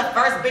orange, she's the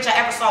first bitch I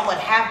ever saw with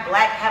half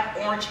black, half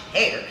orange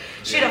hair.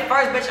 She the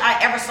first bitch I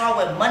ever saw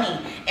with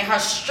money in her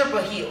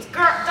stripper heels.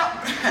 Girl,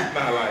 don't.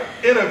 Not like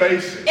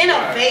innovation.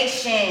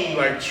 Innovation.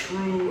 Like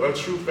a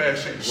true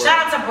fashion. Shout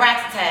out to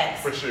Brax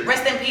Tags. For sure.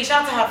 Rest in peace.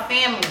 Shout out to her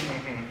family.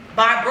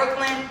 By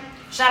Brooklyn.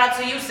 Shout out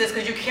to you, sis,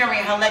 because you're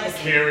carrying her legacy.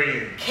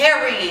 Carrying.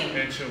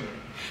 And chewing.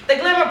 The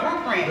Glamour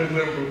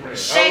Blueprint.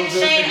 Shane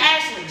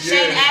Ashley. Yeah.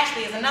 Shane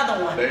Ashley is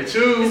another one. They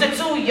choose. These are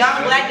two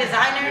young black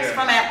designers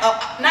from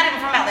not even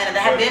from Atlanta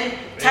that have been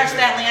touched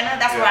Atlanta.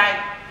 That's where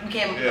I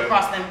came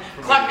across them.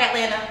 Clark,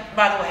 Atlanta,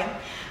 by the way.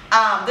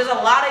 There's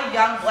a lot of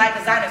young black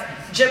designers.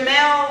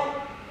 Jamel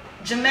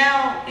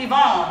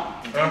Yvonne.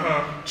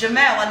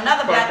 Jamel,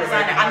 another black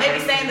designer. I may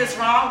be saying this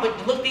wrong,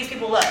 but look these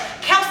people up.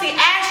 Kelsey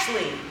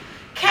Ashley,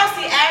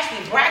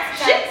 Brax.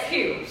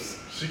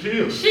 She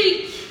kills.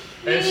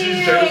 And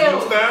she's Jada's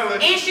new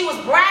stylist. And she was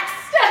Brax.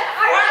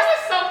 I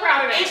was so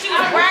proud of that. And she was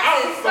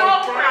Brax's so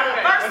proud of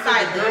that. first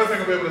stylist. The girls ain't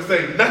gonna be able to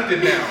say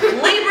nothing now.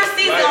 Libra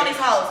season on these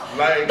hoes.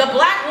 The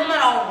black women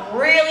are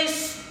really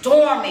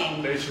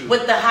storming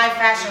with the high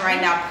fashion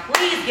right now.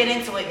 Please get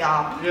into it,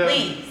 y'all.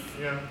 Please.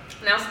 Yeah.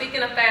 Now,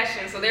 speaking of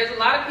fashion, so there's a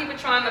lot of people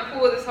trying to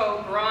pull this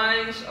whole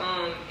grunge,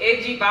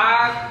 edgy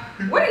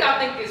vibe. What do y'all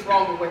think is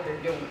wrong with what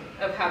they're doing,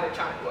 of how they're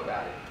trying to go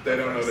about it? They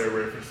don't know their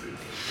references.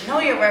 Know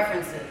your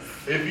references.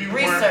 If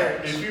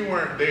you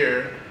weren't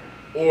there,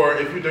 or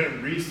if you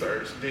didn't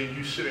research, then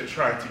you shouldn't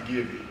try to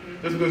give it.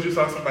 Just because you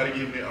saw somebody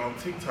giving it on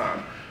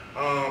TikTok,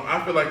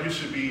 I feel like you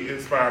should be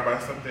inspired by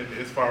something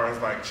as far as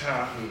like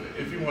childhood.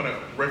 If you want to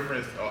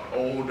reference an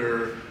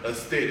older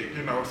aesthetic,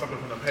 something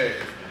from the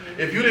past.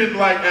 If you didn't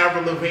like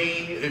Avril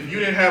Lavigne, if you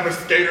didn't have a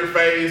skater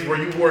phase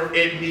where you wore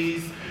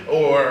etnies,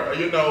 or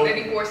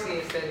maybe Corsi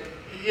aesthetic.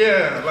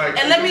 Yeah, like.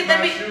 And let me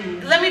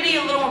be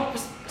a little more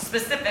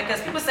specific,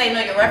 because people say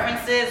know your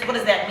references. What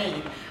does that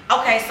mean?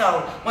 Okay, so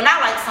when I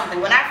like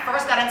something, when I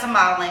first got into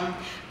modeling,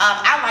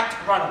 I liked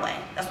Runaway.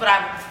 That's what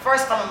I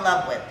first fell in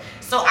love with.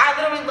 So I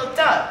literally looked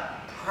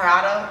up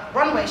Prada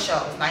runway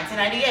shows,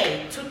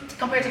 1998,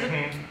 compared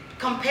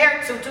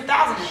to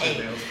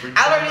 2008.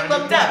 I literally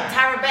looked up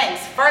Tyra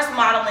Banks' first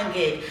modeling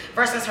gig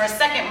versus her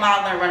second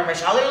modeling runway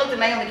show. I literally looked at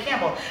Naomi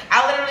Campbell.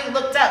 I literally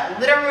looked up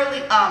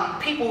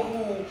people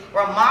who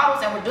were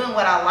models and were doing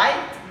what I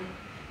liked.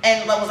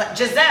 And was like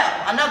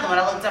Giselle, another one,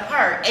 I looked up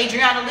her.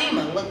 Adriana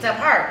Lima, looked up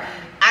her.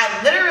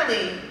 I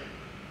literally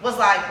was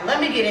like,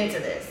 let me get into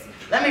this.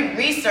 Let me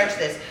research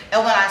this.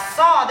 And when I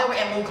saw they were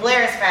in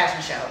Mugler's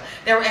fashion show,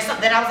 then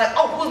I was like,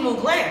 oh, who's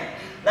Mugler?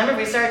 Let me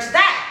research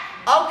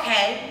that.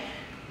 Okay,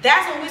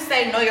 that's when we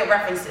say know your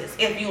references.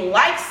 If you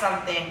like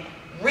something,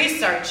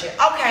 research it.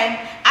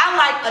 Okay, I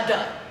like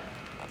Adut.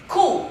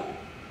 Cool.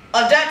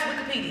 Adut's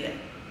Wikipedia.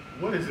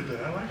 What is it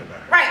that I like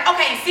about her? Right,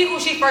 okay, and see who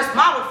she first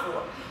modeled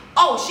for.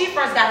 Oh, she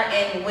first got her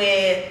in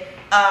with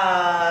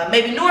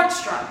maybe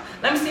Nordstrom.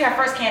 Let me see her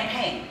first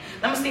campaign.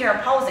 Let me see her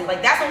posing.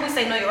 Like, that's when we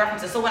say know your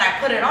references. So when I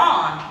put it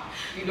on,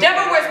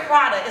 Deborah Wears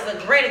Prada is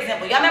a great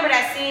example. Y'all remember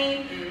that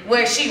scene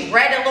where she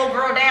read a little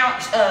girl down,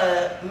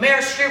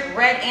 Meryl Streep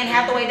read Anne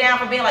Hathaway down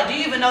for being like, do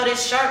you even know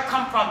this shirt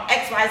come from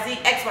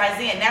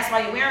XYZ, and that's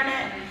why you're wearing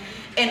it?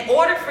 In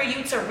order for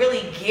you to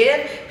really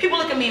give, people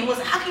look at me and was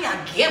like, how can y'all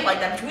give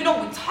like that? But we know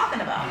what we're talking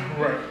about.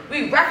 Right.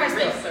 We reference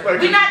this. Like,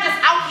 we're not just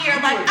out here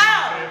like, oh.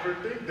 I never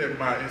think that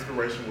my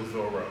inspiration was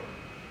Zorro.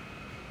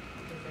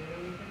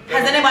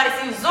 Has anybody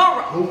seen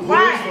Zorro? Who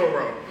right. is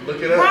Zorro? Look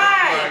it up.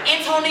 Right. Like,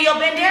 Antonio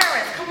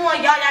Banderas. Come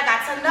on, y'all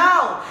got to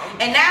know.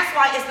 And that's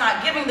why it's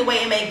not giving the way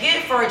it may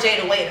give for a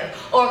Jada Waiter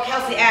or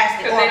Kelsey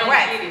Ashley or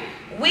Brett.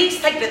 We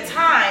take the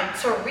time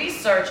to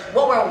research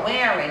what we're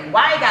wearing,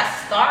 why it got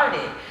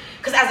started.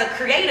 Because as a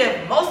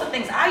creative, most of the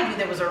things I do,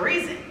 there was a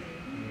reason.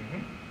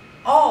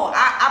 Oh,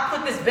 I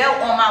put this belt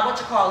on my,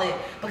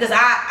 because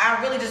I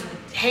really just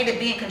hated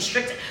being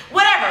constricted.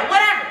 Whatever.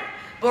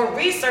 but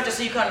research it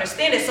so you can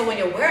understand it. So when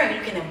you're wearing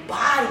it, you can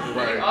embody it.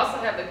 Right. You also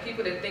have the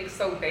people that think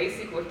so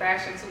basic with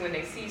fashion, so when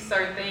they see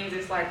certain things,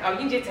 it's like, oh,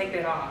 you just take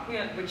that off.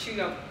 Yeah, but you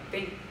don't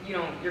think,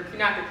 you're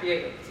not the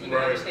creative. So you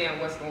don't understand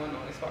what's going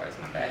on as far as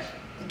my fashion.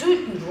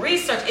 Do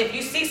research. If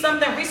you see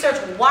something, research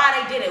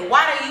why they did it,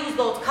 why they use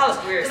those colors.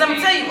 Because I'm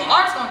gonna tell you,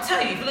 art's gonna tell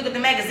you. If you look at the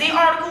magazine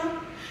article,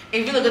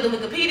 if you look at the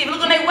Wikipedia, if you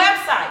look on their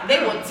website, they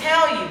will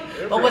tell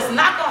you. But what's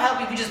not gonna help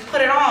you if you just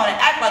put it on and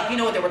act like you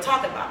know what they were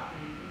talking about.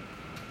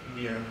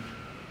 Yeah,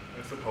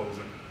 that's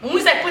opposing. When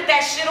we say put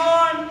that shit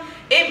on,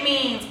 it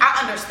means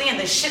I understand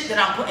the shit that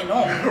I'm putting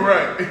on.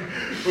 Right.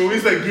 When we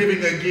say giving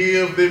a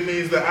give, that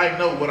means that I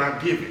know what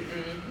I'm giving.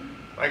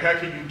 Like, how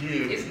can you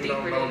give It's if you deeper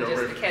don't know than your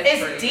just the reference?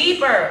 catchphrase. It's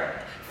deeper.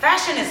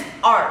 Fashion is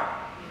art.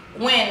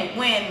 When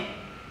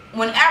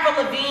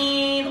Avril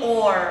Lavigne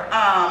or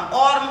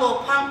all them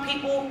little punk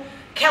people,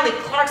 Kelly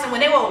Clarkson, when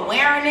they were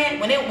wearing it,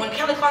 when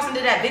Kelly Clarkson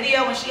did that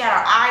video and she had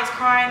her eyes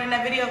crying in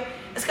that video,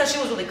 it's because she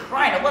was really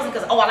crying. It wasn't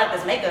because, oh, I like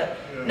this makeup.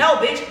 Yeah. No,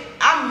 bitch,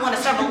 I want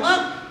to serve a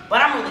look,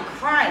 but I'm really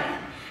crying.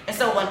 And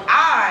so when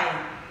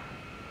I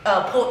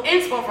pull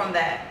inspo from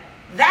that,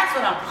 that's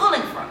what I'm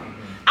pulling from.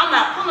 I'm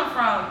not pulling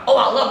from, oh,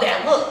 I love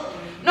that look.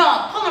 No,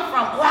 I'm pulling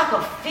from, oh, I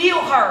could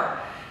feel her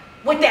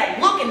with that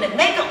look and the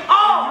makeup.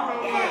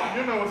 Oh, yeah.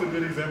 You know what's a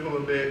good example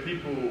of that?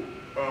 People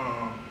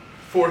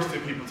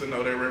forcing people to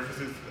know their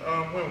references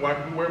when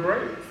white people wear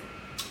braids.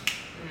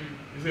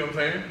 You see what I'm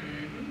saying?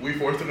 We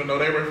forced them to know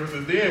their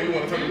references then. We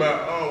want to talk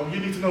about, oh, you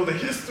need to know the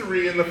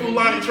history and the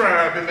Fulani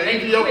tribe and the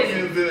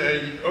Ethiopians,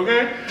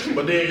 okay?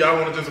 But then y'all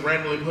want to just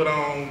randomly put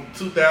on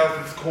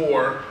 2000s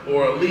core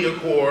or a Leah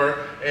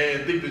core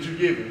and think that you're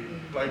giving.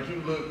 Like, you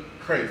look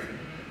crazy.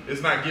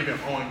 It's not given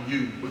on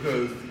you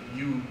because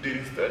you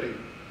didn't study.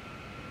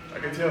 I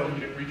can tell you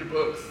didn't read your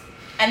books.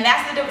 And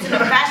that's the difference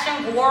between a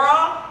fashion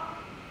girl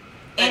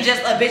and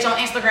just a bitch on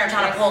Instagram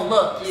trying to pull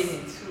looks. Getting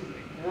into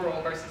it.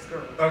 Girl versus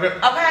girl. Okay.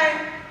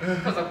 Okay?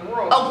 Because a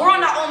girl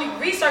not only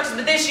researches,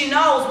 but then she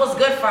knows what's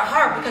good for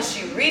her because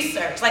she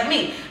researched. Like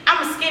me,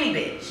 I'm a skinny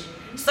bitch.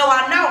 So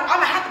I know I'm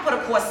going to have to put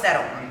a corset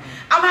on.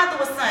 I'm going to have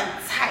to wear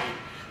something tight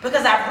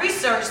because I've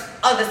researched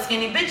other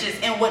skinny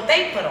bitches and what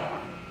they put on.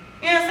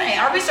 You know what I'm saying?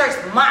 I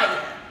researched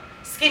Maya,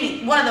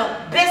 skinny, one of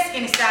the best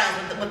skinny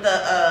stylists with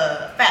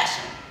the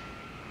fashion.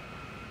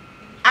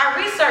 I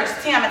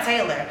researched Tiana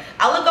Taylor.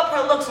 I look up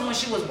her looks from when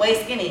she was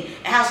way skinny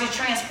and how she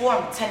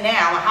transformed to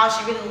now and how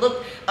she really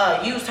looked,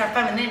 used her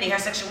femininity, her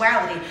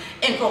sexuality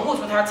in cahoots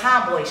with her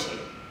tomboy shit.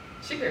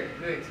 She very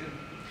good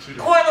too.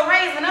 Coyle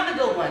Ray is another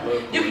good one.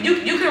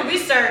 You can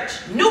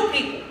research new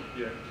people.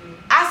 Yeah.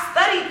 I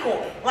study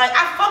Coyle. Like,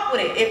 I fuck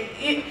with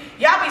it.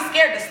 Y'all be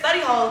scared to study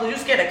hoes, you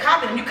scared to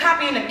copy them. You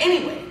copying them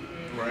anyway.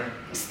 Right.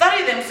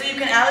 Study them so you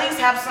can at least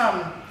have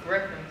some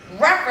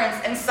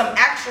reference and some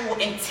actual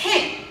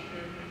intent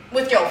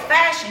with your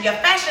fashion. Your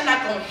fashion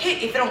not gonna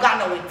hit if it don't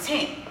got no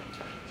intent.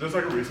 Just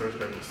like a research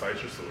paper, cite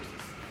your sources.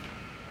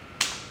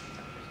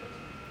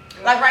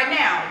 Like right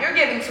now, you're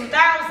giving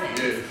 2000s.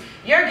 Yes.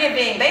 You're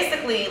giving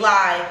basically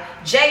like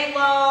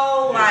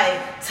J-Lo,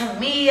 like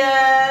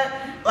Tamia,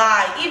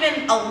 like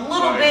even a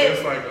little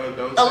bit like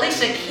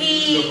Alicia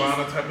Keys.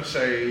 Nirvana type of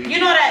shade. You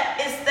know that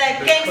it's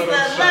that gangsta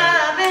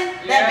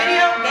loving, that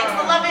video,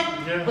 gangsta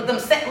loving, with them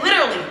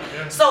literally.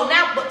 Yeah. So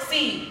now, but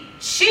see,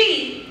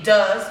 she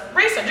does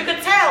research. You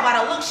can tell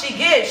by the look she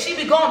gives. She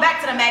be going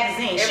back to the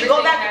magazine. She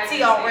go back to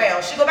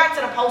TRL. She go back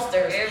to the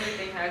posters.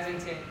 Everything has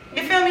intent.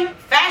 You feel me?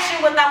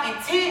 Fashion without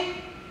intent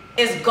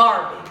is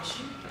garbage.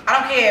 I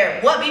don't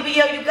care what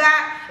BBL you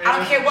got. I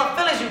don't care what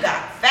fillers you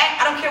got.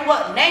 I don't care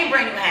what name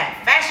brand you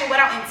have. Fashion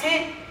without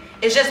intent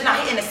is just not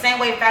hitting the same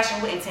way fashion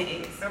with intent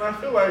is. And I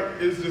feel like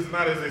it's just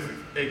not as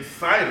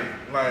exciting.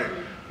 Like,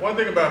 one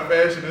thing about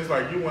fashion is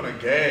like you want to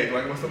gag.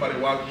 Like when somebody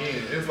walk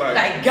in, it's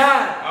like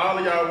God, all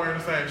of y'all wearing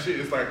the same shit.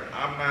 It's like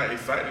I'm not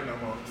excited no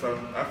more. So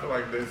I feel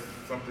like that's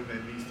something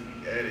that needs to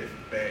be added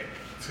back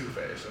to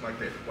fashion, like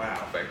that wow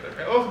factor.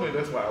 And ultimately,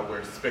 that's why I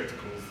wear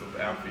spectacles of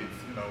outfits.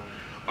 You know,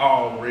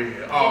 all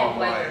red, all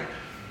white,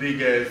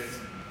 big ass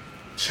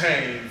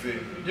chains,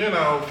 and you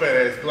know, fat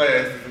ass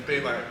glasses and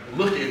things. Like,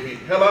 look at me,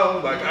 hello.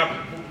 Like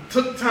I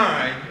took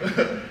time.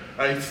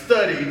 I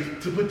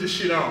studied to put this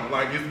shit on.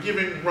 Like it's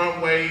giving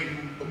runway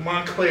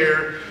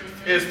Montclair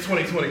it's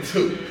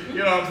 2022. You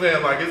know what I'm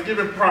saying? Like it's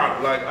giving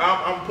product. Like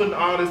I'm putting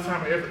all this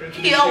time and effort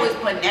into this he always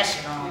putting that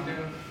shit on.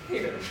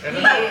 And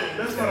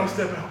that's why I don't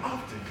step out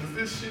often, because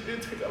this shit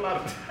it take a lot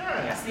of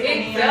time. It does.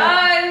 You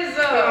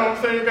know what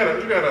I'm saying? You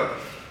gotta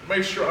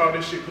make sure all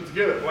this shit put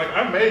together. Like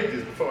I made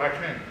this before I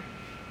came.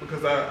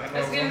 Because I know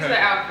let's get into the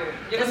outfit.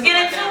 Let's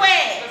get into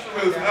it.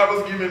 Because I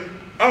was giving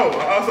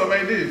I also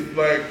made this.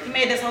 Like you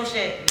made this whole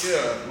shit.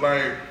 Yeah,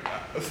 like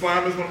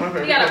slime is one of my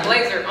favorite. You got a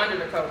blazer under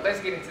the coat.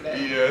 Let's get into that.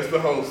 Yeah, it's the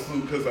whole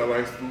suit because I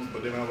like suits,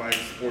 but then I like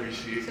sporty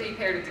shit. So you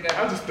paired it together.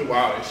 I just threw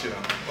all that shit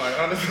on. Like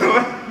honestly,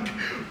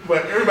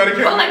 but everybody can't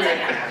do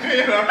that.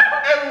 You know,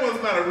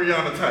 everyone's not a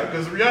Rihanna type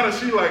because Rihanna,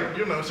 she like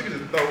she can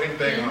just throw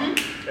anything on,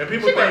 and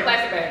people think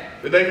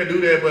that they can do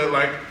that, but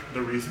like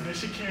the reason that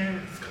she can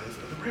is because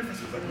of the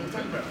references, like what I'm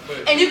talking about.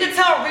 But And you can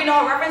tell Rena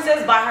her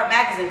references by her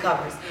magazine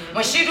covers.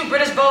 When she do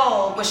British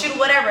Vogue, when she do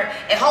whatever,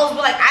 and hoes be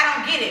like, I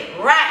don't get it,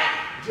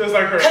 right? just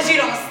like her. Because you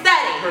don't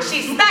study. Her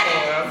She Super Bowl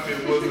studied.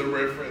 outfit was a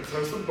reference.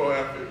 Her Super Bowl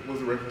outfit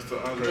was a reference to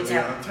Andre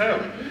Leon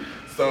Taylor.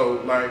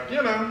 So, like,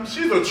 you know,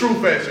 she's a true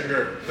fashion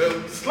girl.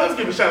 Let's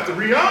give a shout out to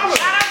Rihanna.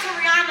 Shout out to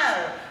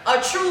Rihanna, a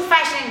true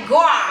fashion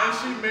girl. And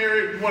she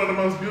married one of the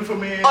most beautiful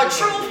men. A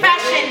true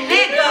fashion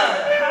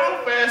nigga.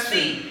 How fashion?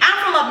 See, I'm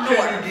from up Can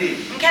north. you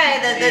get?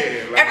 Okay,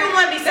 Yeah, like-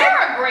 everyone be so.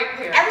 They're a great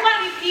pair.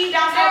 Everybody be peed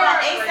down talking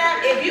about They're a great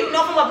ASAP. pair. If you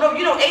know from up north,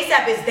 you know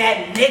ASAP is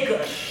that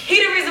nigga.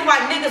 He the reason why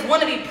niggas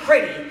want to be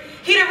pretty.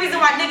 He the reason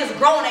why niggas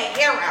growing their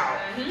hair out.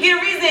 He the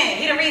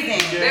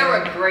reason. Yeah.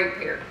 They're a great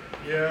pair.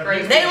 Yeah.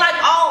 Great. They like,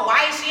 oh,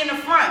 why is she in the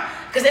front?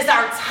 Because it's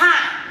our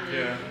time.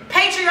 Yeah.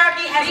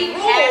 Patriarchy has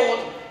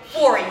ruled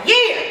for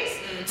years.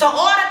 To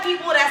all the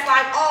people that's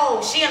like, oh,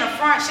 she in the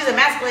front, she's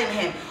emasculating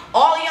him.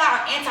 All y'all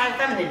are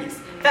anti-feminists.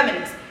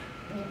 Feminists.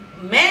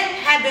 Men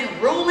have been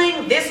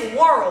ruling this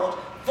world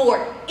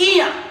for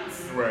eons.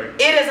 Right.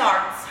 It is our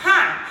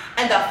time.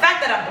 And the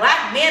fact that a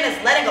black man is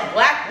letting a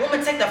black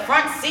woman take the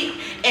front seat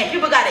and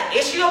people got an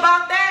issue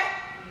about that,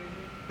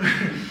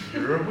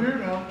 You're a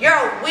weirdo. you're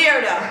a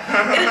weirdo.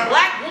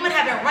 Black women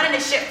have been running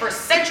this shit for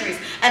centuries.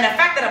 And the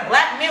fact that a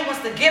black man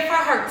wants to give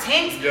her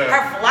tinks,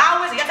 her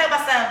flowers, you gotta talk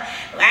about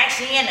something like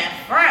she in the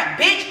front,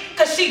 bitch,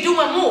 because she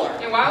doing more.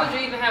 And why would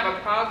you even have a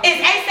problem?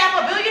 Is ASAP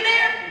a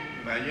billionaire?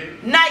 Not yet.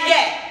 Not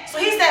yet. So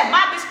he said,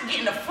 my bitch can get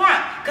in the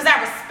front because I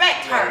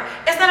respect her.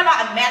 It's not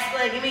about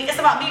emasculating me. It's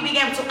about me being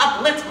able to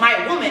uplift my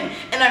woman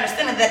and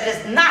understanding that it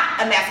does not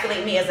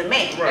emasculate me as a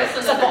man. Right.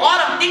 So for all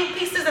them think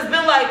pieces that's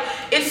been like,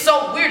 it's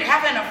so weird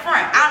having in the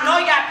front. I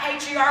know y'all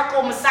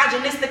patriarchal,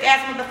 misogynistic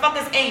ass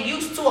motherfuckers ain't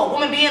used to a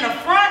woman being in the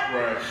front.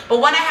 Right. But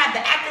when I have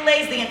the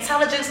accolades, the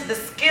intelligence, the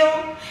skill,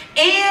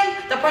 and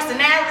the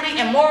personality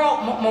and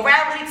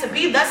morality to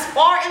be thus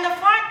far in the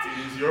front,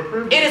 It is your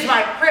privilege. it is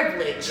my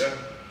privilege. Yeah.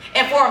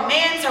 And for a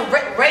man to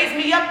raise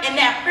me up in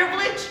that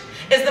privilege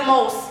is the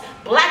most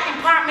black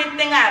empowerment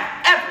thing I've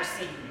ever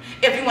seen.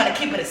 If you want to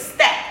keep it a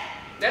stack.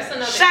 That's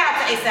another. Shout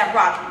out to A$AP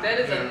Rocky. That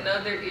is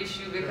another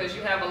issue because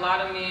you have a lot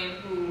of men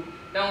who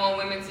don't want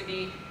women to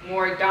be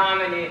more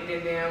dominant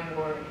than them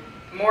or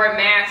more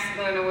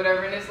masculine or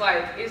whatever. And it's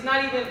like, it's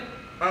not even,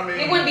 I mean,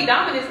 it wouldn't be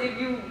dominance if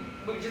you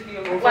would just be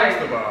a well, like,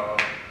 first of all,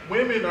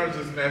 women are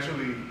just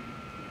naturally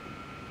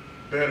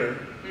better.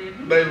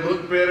 Mhm. They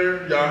look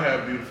better. Y'all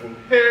have beautiful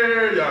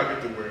hair. Y'all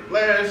get to wear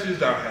lashes.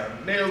 Y'all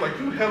have nails. Like,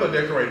 you hella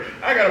decorated.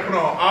 I gotta put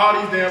on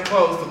all these damn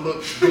clothes to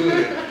look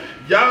good.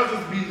 Y'all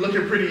just be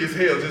looking pretty as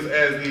hell just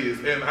as is.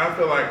 And I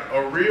feel like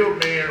a real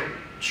man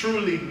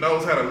truly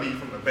knows how to lead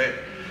from the back.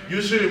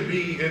 You shouldn't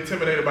be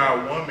intimidated by a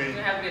you woman.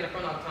 have to be in the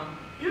front all the time.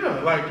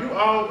 Yeah, like you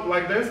all,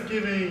 like that's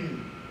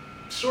giving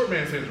short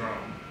man syndrome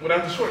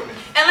without the shortness.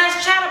 And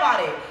let's chat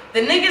about it.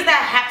 The niggas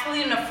that have to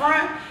lead in the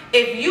front,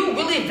 if you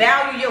really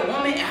value your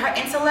woman and her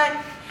intellect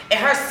and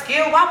her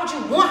skill, why would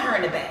you want her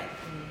in the back?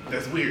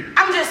 That's weird.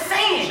 I'm just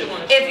saying,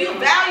 if you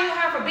value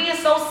her for being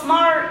so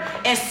smart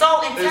and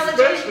so intelligent,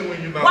 Especially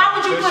when you know why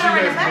would you that put she her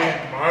in the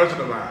has back?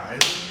 been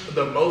marginalized,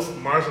 the most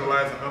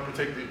marginalized and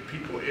unprotected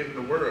people in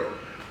the world,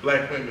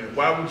 black women.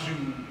 Why would you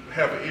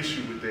have an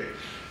issue with that?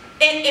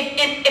 And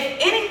if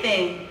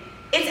anything,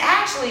 it's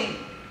actually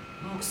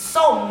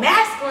so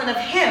masculine of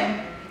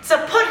him to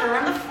put her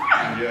in the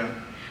front. Yeah.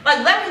 Like,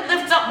 let me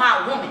lift up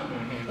my woman.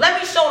 Let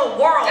me show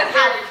the world That's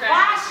how very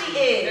fly attractive. she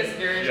is. That's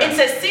very And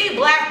to see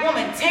black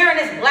woman tearing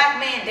this black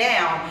man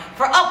down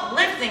for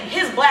uplifting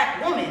his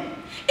black woman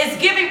is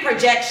giving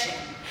projection.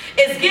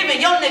 It's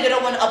giving your nigga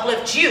don't want to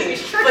uplift you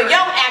It's for triggering.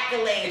 your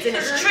accolades, and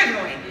it's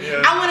triggering.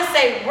 Yeah. I want to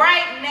say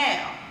right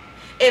now,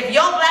 if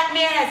your black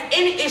man has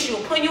any issue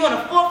with putting you in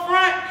the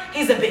forefront,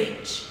 he's a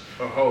bitch.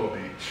 A whole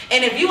bitch.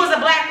 And if you as a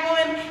black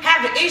woman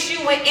have an issue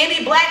with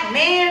any black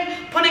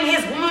man putting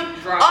his woman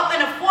up in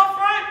the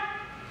forefront,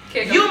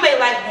 you may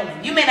like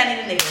women. You may not need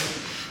a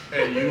nigga.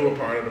 And you are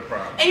part of the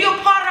problem. And you're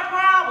part of the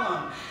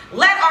problem.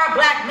 Let our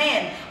black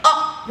men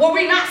up. Were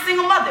we not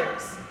single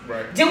mothers?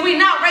 Right. Did we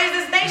not raise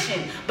this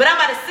nation? But I'm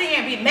about to sit here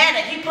and be mad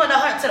that he putting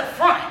her to the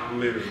front.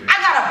 Literally. I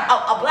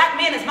got a black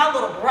man as my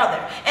little brother.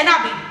 And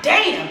I'll be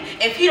damned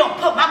if he don't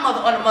put my mother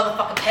on a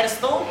motherfucking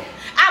pedestal.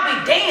 I'll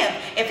be damned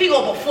if he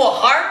go before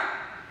her.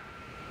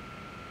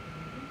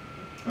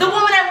 The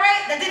woman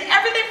that did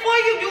everything for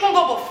you, you gonna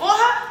go before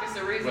her? It's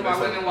the reason why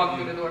women walk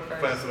through the door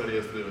Find first. somebody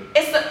else to do it.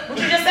 It's what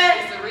you just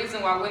said? It's the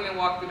reason why women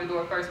walk through the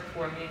door first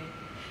before men.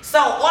 So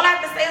all I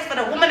have to say is for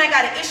the woman that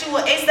got an issue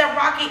with A$AP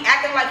Rocky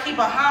acting like he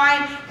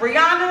behind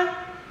Rihanna,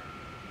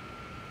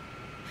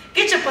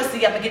 get your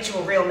pussy up and get you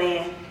a real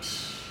man.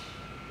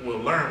 Well,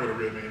 learn what a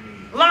real man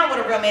means. Learn what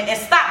a real man and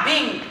stop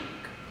being.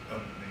 Oh,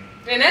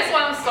 man. And that's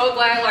why I'm so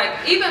glad,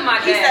 like, even my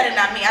He said it, dad,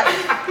 not me.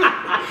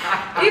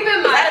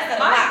 even That is a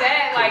my lie.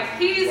 dad, like,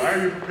 Why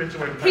are you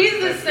perpetuating he's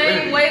the toxic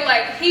same masculinity? way,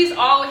 like,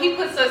 he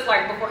puts us,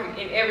 like, before him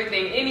in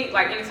everything.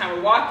 Anytime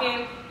we're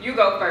walking, you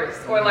go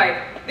first. Or, like,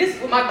 this,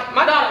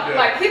 my daughter, Yeah.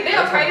 like, they'll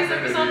That's praise what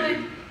him for I'm saying.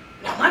 something.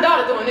 no, my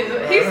daughter doing this.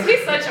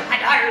 He's such a,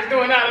 my daughter's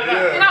doing that.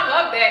 Yeah. And I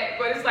love that,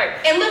 but it's like.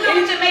 And look at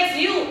what it makes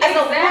you as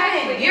a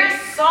woman. You're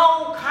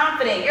so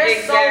confident.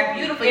 You're so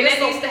beautiful. And You're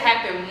it needs to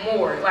happen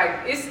more.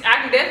 Like,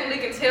 I definitely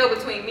can tell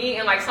between me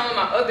and like some of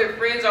my other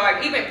friends, or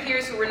like even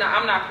peers who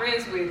I'm not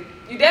friends with.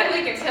 You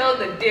definitely can tell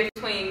the difference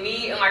between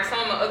me and like some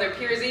of my other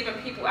peers, even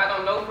people I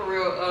don't know for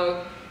real,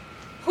 of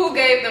who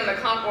gave them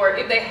the or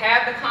if they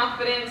have the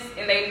confidence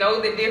and they know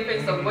the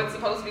difference of what's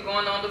supposed to be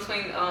going on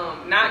between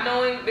not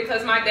knowing.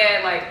 Because my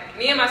dad, like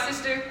me and my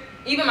sister,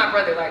 even my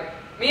brother, like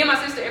me and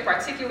my sister in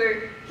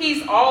particular,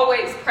 he's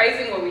always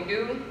praising what we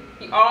do.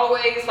 He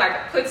always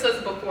like puts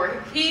us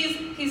before.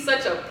 He's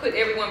such a put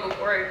everyone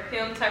before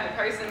him type of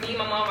person. Me,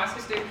 my mom, my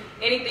sister,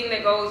 anything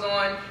that goes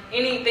on,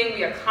 anything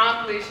we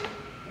accomplish,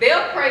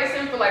 they'll praise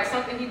him for like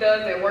something he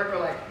does at work or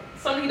like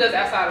something he does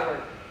outside of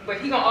work. But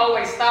he gonna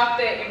always stop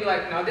that and be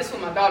like, no, this is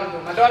what my daughter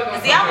doing. My daughter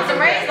doing. See, I wasn't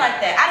raised like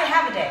that. I didn't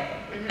have a dad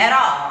at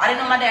all. I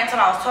didn't know my dad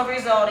until I was 12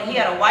 years old, and he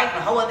had a wife and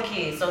a whole other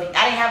kid. So I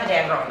didn't have a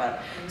dad growing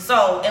up.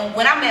 So, and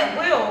when I met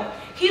Will,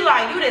 he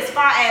like, you this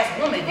fire-ass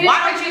woman.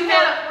 Why don't you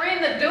had a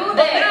friend to do that?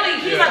 But literally,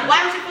 he's like,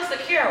 why don't you feel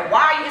secure?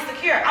 Why are you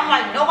insecure? I'm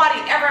like,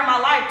 nobody ever in my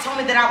life told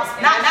me that I was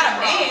not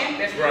a man.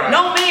 Right.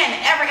 No man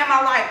ever in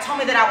my life told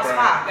me that I was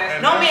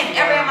fire. No man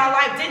ever in my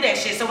life did that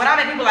shit. So when I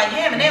met people like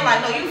him and they're like,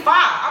 no, you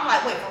fire. I'm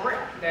like, wait, for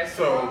real? That's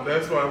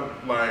why,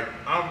 like,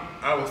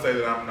 I would say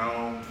that I'm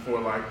known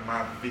for like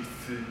my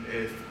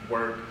vixen-esque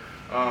work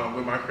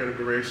with my creative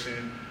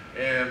direction,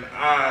 and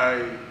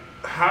I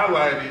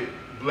highlighted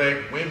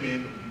black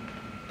women,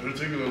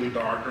 particularly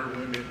darker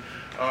women,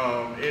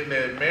 in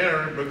that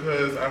manner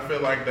because I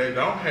feel like they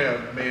don't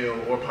have male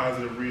or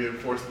positive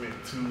reinforcement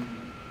to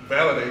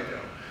validate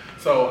them.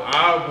 So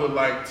I would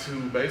like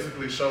to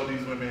basically show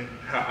these women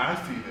how I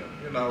see them,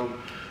 you know.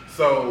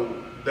 So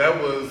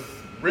that was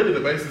really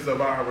the basis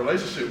of our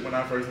relationship when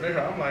I first met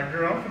her. I'm like,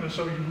 girl, I'm gonna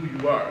show you who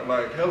you are.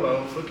 Like,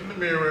 hello, look in the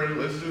mirror,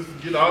 let's just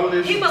get all of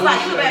this. He was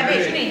like, you a bad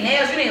bitch, you need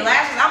nails, you need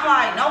lashes. I'm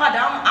like, no, I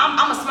don't.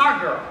 I'm a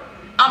smart girl.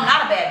 I'm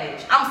not a bad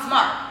bitch. I'm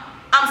smart.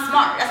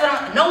 That's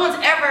what no one's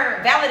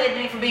ever validated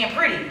me for being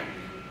pretty.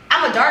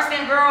 I'm a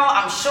dark-skinned girl,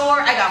 I'm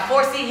short, I got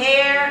 4C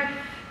hair,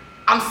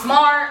 I'm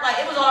smart. Like,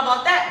 it was all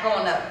about that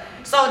growing up.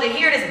 So to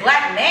hear this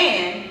black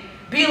man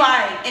be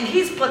like, and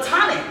he's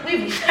platonic.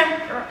 We've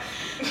never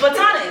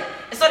platonic.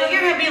 And so to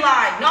hear him be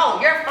like, no,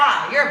 you're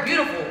fine, you're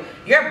beautiful,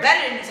 you're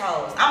better than these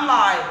hoes. I'm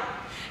like,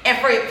 and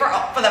for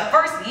the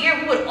first year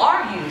we would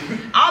argue.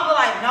 I'll be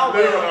like, no,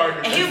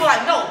 Will. And he'll be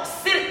like, no,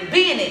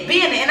 be in it.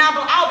 And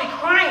I'll be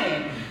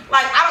crying.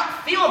 Like, I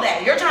don't feel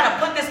that. You're trying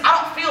to put this, I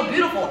don't feel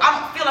beautiful. I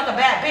don't feel like a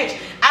bad bitch.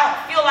 I don't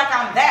feel like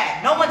I'm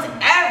that. No one's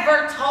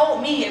ever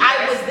told me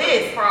I was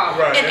this.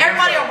 Right. And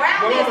everybody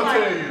around me is like,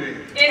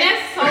 and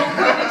that's so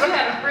good that you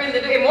had a friend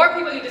to do. And more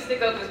people need to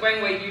stick up the same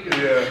way you do.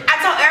 Yeah. I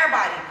tell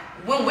everybody,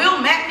 when Will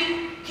met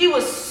me, he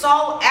was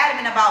so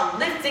adamant about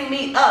lifting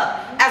me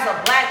up as a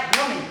black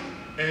woman.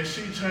 And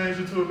she changed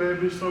into a bad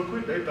bitch so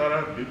quick, they thought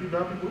I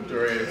whooped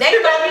her ass. They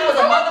thought he was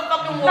a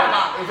motherfucking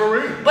warlock. For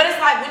real. But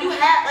it's like when you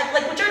have,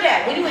 like with your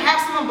dad, when you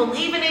have someone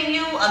believing in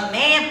you, a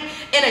man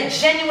in a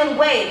genuine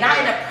way, not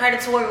in a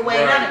predatory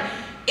way,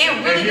 it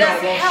really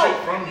does help.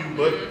 Shit from you,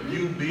 but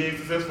you being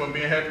successful and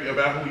being happy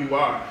about who you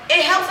are.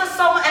 It helps us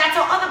so much. And I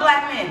tell other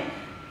black men,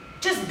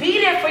 just be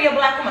there for your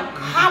black woman.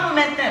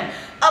 Compliment them.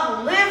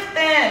 Uplift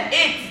them.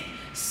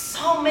 It's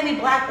so many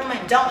black women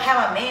don't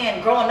have a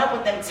man growing up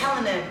with them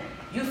telling them,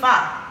 you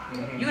fire.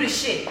 You the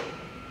shit.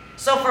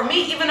 So for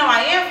me, even though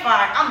I am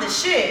fire, I'm the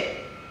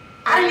shit.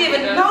 I didn't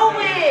even know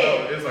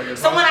it.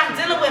 So when I'm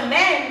dealing with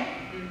men,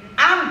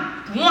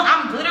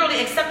 I'm literally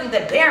accepting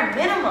the bare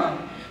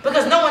minimum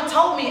because no one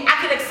told me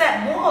I could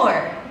accept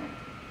more.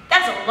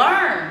 That's a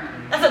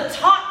learn. That's a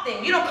taught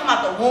thing. You don't come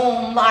out the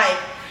womb like,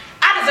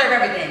 I deserve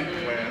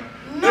everything. Man,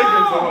 no.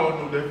 That gives a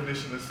whole new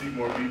definition of see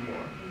more, be more.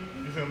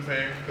 You see what I'm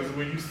saying? Because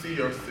when you see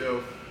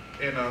yourself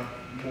in a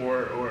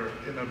more or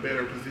in a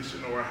better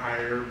position or a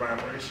higher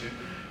vibration,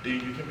 then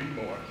you can be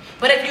more.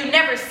 But if you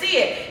never see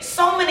it,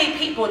 so many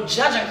people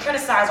judge and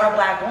criticize our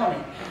black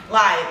woman.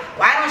 Like,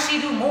 why don't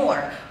she do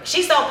more?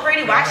 She's so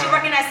pretty. Why is she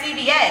working at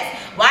CVS?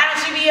 Why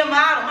don't she be a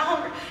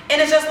model? And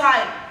it's just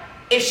like,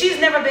 if she's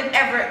never been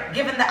ever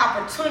given the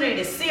opportunity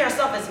to see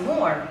herself as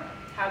more,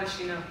 how does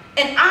she know?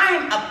 And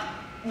I'm a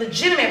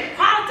legitimate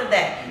product of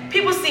that.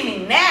 People see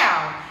me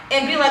now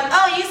and be like,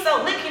 oh, you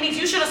so lit, Kenice.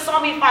 You should have saw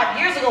me 5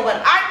 years ago when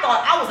I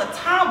thought I was a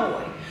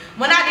tomboy.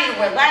 When I didn't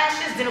wear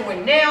lashes, didn't wear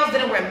nails,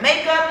 didn't wear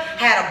makeup,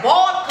 had a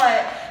bald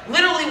cut,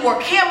 literally wore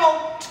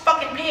camo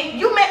fucking pants.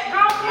 You met,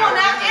 girl, come on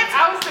now.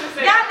 I was gonna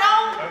say, y'all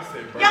know?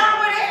 Y'all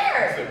were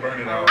there. I said burn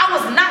it out. I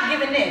was not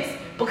given this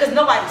because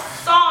nobody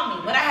saw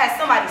me. When I had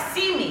somebody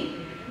see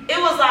me, it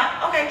was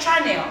like, okay, try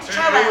nails,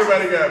 try lashes.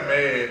 Everybody got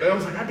mad. That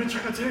was like, I've been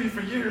trying to tell you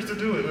for years to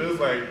do it. It was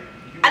like,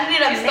 I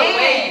needed a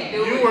man.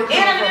 You were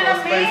coming from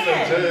a space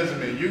of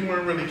judgment. You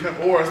weren't really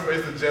coming, or a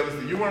space of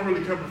jealousy. You weren't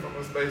really coming from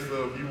a space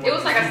of you. It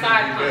was like a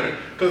side better.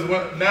 Because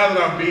now that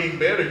I'm being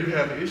better, you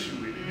have an issue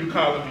with it. You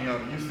calling me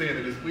on it. You saying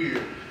that it's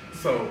weird.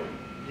 So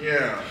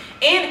yeah.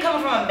 And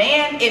coming from a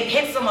man, it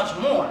hits so much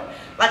more.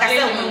 Like I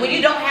said, when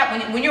you don't have,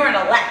 when you're in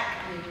a lack.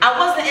 I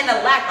wasn't in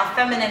a lack of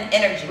feminine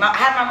energy. I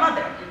had my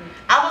mother.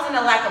 I was in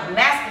a lack of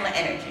masculine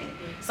energy.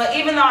 So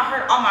even though I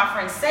heard all my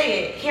friends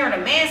say it, hearing a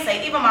man say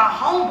it, even my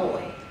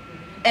homeboy.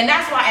 And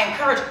that's why I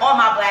encourage all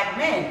my black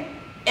men.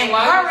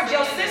 Encourage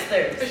your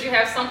sisters. Because you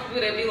have some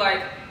people that be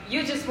like,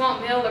 you just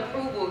want male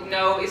approval.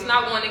 No, it's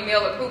not wanting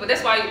male approval.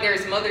 That's why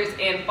there's mothers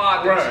and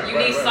fathers. You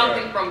need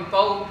something from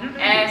both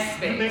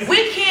aspects.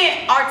 We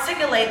can't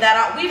articulate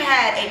that. We've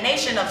had a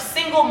nation of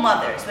single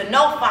mothers with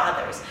no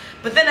fathers.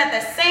 But then at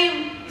the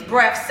same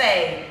breath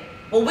say,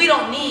 well, we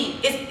don't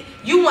need,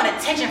 you want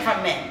attention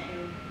from men.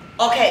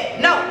 Okay,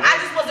 no, I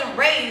just wasn't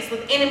raised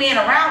with any men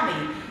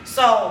around me.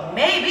 So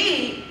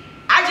maybe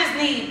I just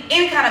need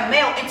any kind of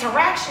male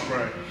interaction.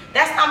 Right.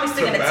 That's not me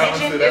seeking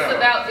attention.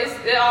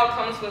 It all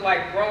comes with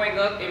like growing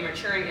up and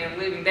maturing and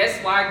living. That's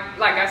why,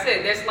 like I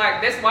said, that's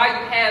why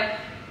you have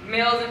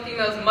males and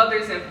females,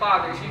 mothers and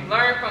fathers. You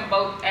learn from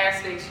both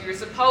aspects. You're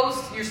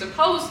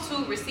supposed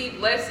to receive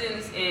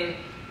lessons and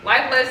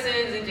life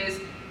lessons and just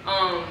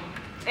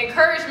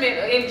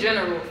encouragement in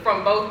general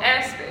from both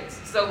aspects.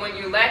 So when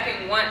you're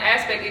lacking one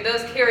aspect, it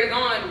does carry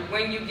on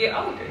when you get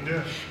older.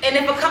 Yeah. And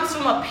if it comes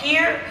from a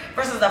peer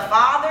versus a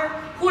father,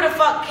 who the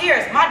fuck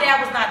cares? My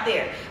dad was not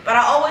there. But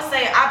I always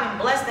say I've been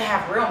blessed to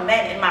have real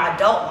men in my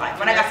adult life.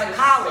 When I got to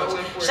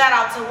college, shout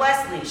out to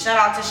Wesley, shout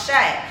out to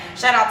Shaq,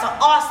 shout out to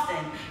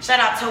Austin, shout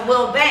out to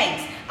Will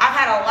Banks. I've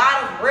had a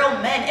lot of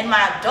real men in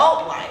my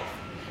adult life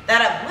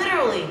that have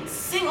literally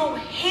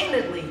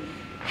single-handedly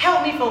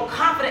helped me feel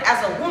confident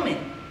as a woman.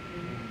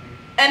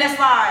 And it's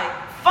like,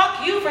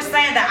 fuck you for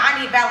saying that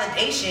I need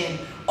validation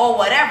or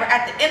whatever.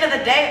 At the end of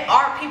the day,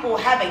 our people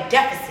have a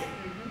deficit.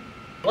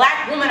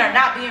 Black women are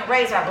not being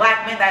raised by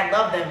black men that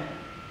love them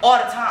all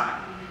the time.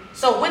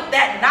 So with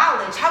that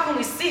knowledge, how can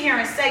we sit here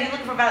and say you're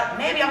looking for validation?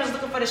 Maybe I'm just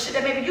looking for the shit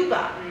that maybe you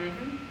got.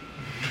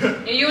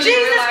 And you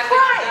Jesus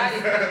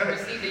Christ!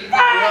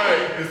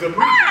 Right. It's a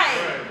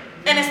right.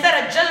 And instead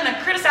of judging and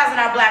criticizing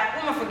our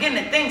black women for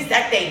getting the things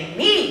that they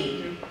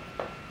need,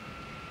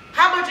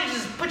 how about you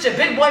just put your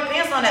big boy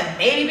pants on and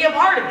maybe be a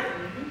part of it?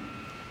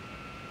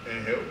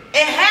 And help.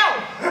 And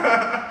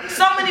help.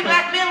 So many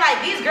black men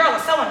like, these girls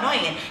are so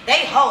annoying.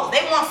 They hoes.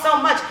 They want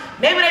so much.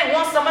 Maybe they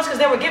want so much because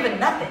they were given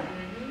nothing.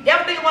 You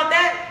ever think about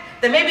that?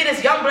 That maybe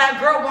this young black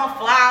girl want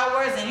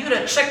flowers and you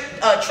to trick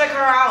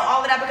her out,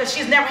 all of that, because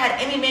she's never had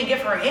any man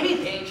give her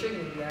anything.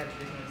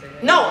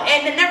 No,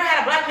 and they never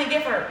had a black man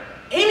give her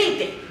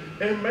anything.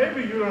 And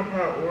maybe you don't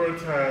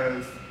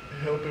prioritize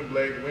helping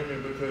black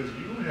women because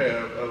you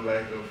have a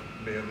lack of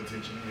male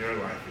attention in your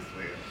life as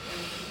well.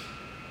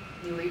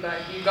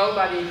 You go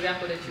by the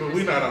example that you. But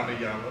we're not on the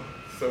yama,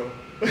 so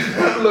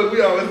look,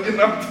 we always getting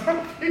off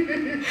topic.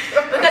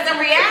 Because in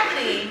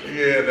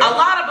reality, a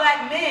lot of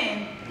black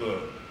men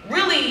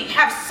really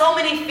have so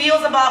many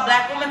feels about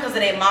black women because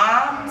of their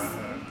moms.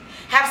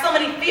 Have so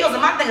many feels,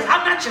 and my thing is,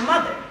 I'm not your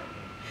mother.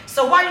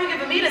 So why are you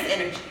giving me this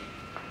energy?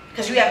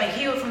 Because you haven't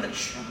healed from the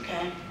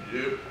okay.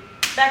 Yep.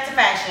 Back to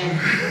fashion.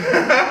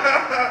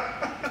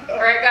 All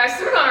right, guys,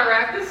 so we're gonna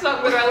wrap this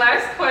up with our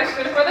last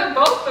question for the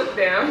both of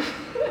them.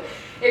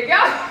 If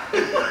y'all,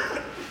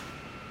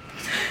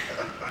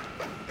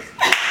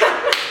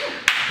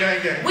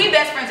 gang. We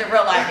best friends in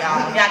real life,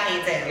 y'all. Y'all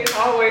can't tell. It's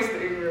always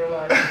in real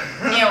life.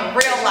 In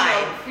real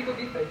life. People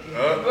be faking.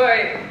 But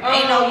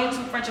ain't no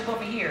YouTube friendship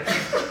over here.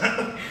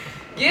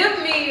 Give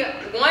me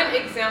one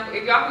example.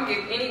 If y'all can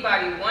give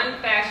anybody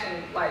one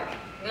fashion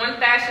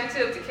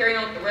tip to carry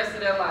on with the rest of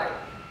their life,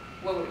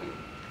 what would it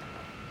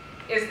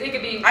be? It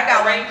could be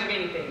a range of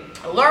anything.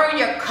 Learn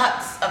your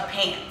cuts of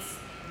pants.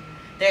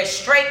 There's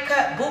straight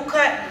cut, boot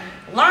cut.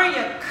 Learn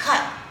your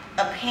cut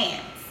of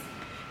pants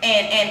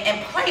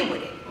and play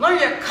with it. Learn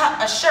your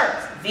cut of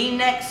shirts,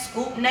 V-neck,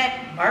 scoop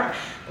neck,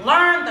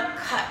 learn the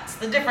cuts,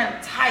 the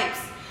different types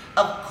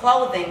of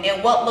clothing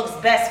and what looks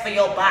best for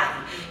your body.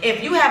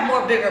 If you have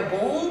more bigger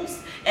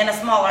boobs and a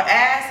smaller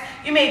ass,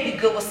 you may be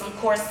good with some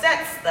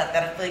corset stuff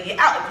that'll fill you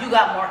out. If you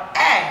got more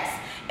ass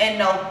and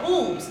no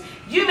boobs,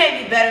 you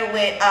may be better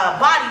with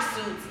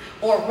bodysuits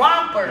or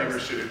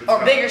rompers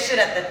or bigger shit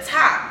at the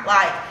top.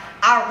 Like,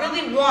 I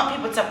really want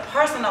people to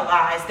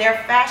personalize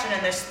their fashion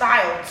and their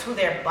style to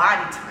their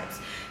body types,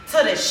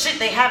 to the shit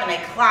they have in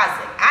their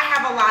closet. I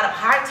have a lot of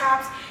high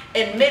tops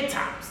and mid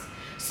tops.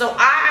 So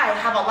I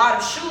have a lot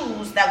of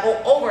shoes that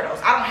go over those.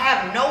 I don't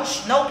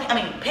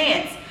have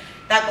pants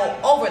that go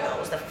over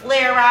those. The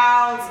flare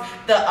outs,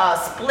 the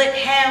split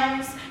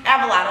hems, I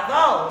have a lot of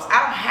those.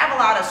 I don't have a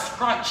lot of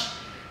scrunch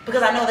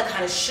because I know the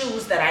kind of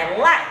shoes that I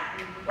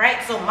like,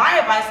 right? So my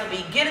advice would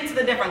be get into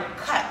the different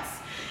cuts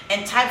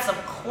and types of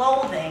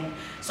clothing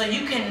so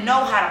you can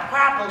know how to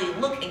properly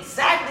look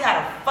exactly how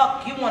the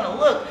fuck you want to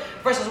look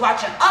versus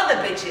watching other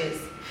bitches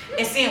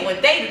and seeing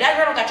what they do. That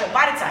girl don't got your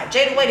body type.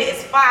 Jada Waiter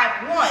is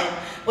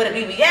 5'1" with a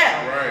BBL.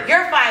 Right.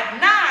 You're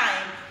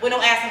 5'9" with no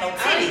ass and no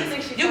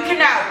titties. You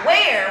cannot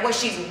wear what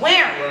she's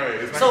wearing.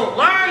 Right. So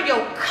learn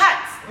your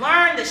cuts.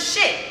 Learn the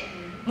shit.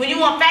 When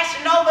you on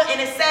Fashion Nova and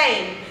it's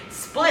saying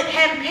split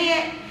hem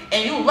pant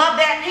and you love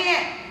that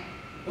pant,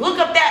 look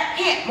up that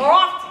pant more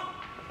often.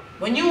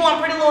 When you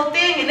on Pretty Little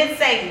Thing and it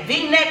say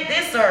V-neck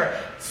this or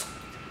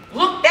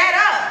look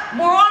that up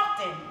more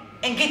often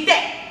and get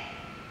that.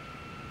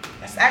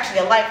 That's actually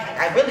a life hack.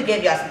 I really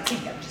gave y'all some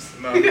tea. I'm just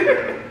No,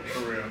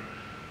 for real.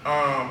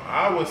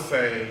 I would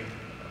say,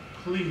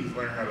 please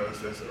learn how to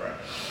accessorize.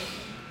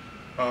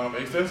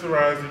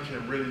 Accessorizing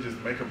can really just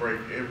make or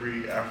break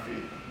every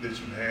outfit that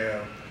you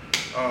have.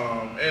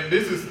 And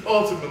this is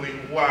ultimately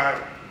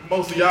why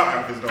most of y'all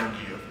outfits don't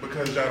give,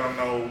 because y'all don't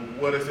know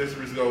what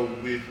accessories go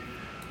with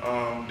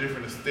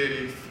different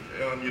aesthetics.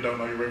 You don't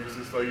know your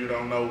references, so you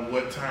don't know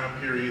what time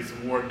periods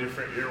wore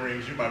different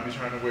earrings. You might be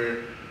trying to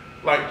wear,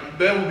 like,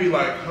 that would be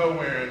like her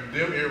wearing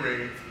them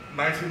earrings,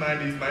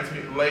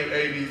 1990s, late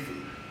 80s,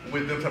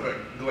 with them type of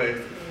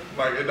glasses.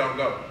 Like, it don't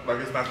go. Like,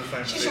 it's not the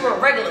same. she should wear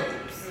regular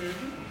hoops.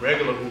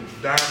 Regular hoops,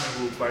 diamond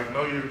hoops. Like,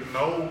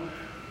 know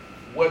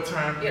what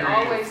time period. It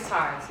always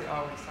ties.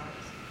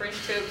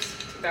 French tips,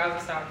 2000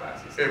 style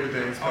glasses.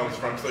 Everything comes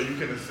from, so you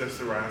can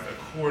accessorize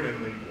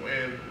accordingly.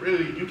 And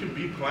really, you can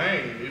be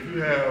plain. If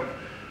you have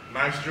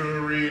nice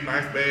jewelry,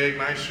 nice bag,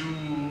 nice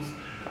shoes,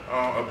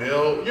 a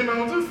belt,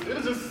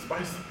 it'll just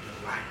spice up your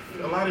life.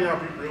 A lot of y'all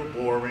be real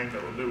boring.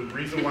 The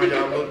reason why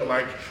y'all look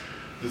like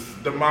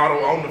the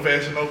model on the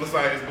Fashion Nova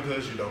site is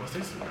because you don't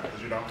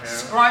accessorize. You don't have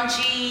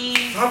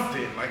scrunchies,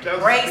 something like y'all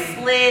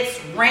bracelets,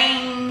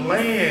 rings,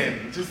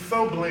 bland, just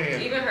so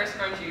bland. Even her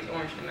scrunchie is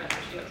orange to match.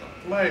 She has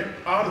on. Like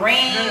all the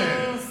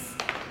rings,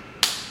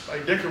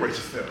 like decorate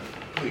yourself,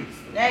 please.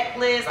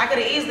 necklace. I could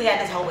have easily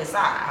had this whole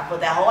inside. I put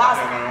that whole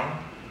outside.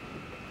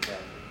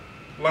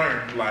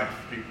 Learn life,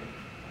 people.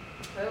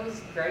 That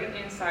was great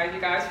insight. You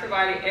guys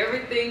provided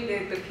everything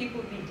that the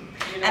people need.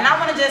 And I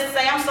want to just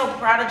say I'm so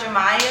proud of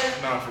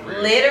Jemiah. Nah, for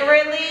real.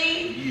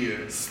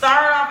 Literally,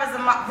 started off as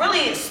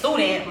a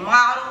student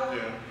model.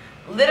 Yeah.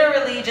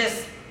 Literally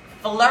just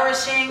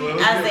flourishing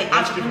as an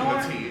entrepreneur.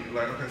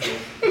 Like, okay,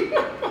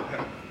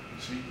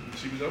 so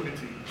she was over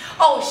tea.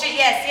 Oh shit,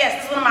 yes.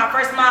 This is one of my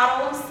first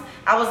models.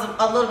 I was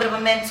a little bit of a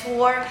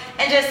mentor,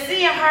 and just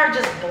seeing her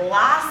just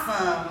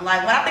blossom.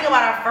 Like when I think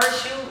about our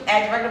first shoot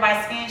at Directed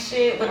by Skin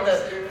Shit with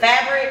the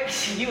fabric,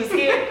 you was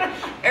scared.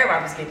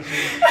 Everybody was scared.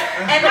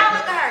 And now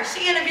look at her.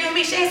 She interviewed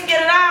me. She ain't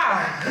scared at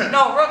all.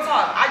 No, real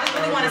talk. I just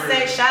really want to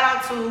say shout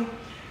out to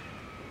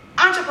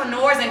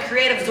entrepreneurs and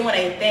creatives doing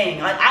a thing.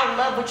 Like I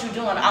love what you're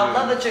doing. I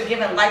love that you're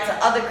giving light to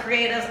other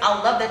creatives.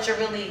 I love that you're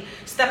really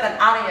stepping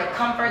out of your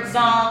comfort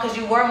zone because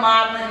you were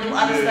modeling and do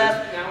other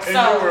stuff. And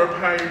so you were a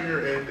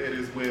pioneer at that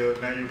as well.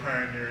 Now you're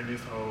pioneering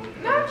this whole.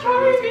 Not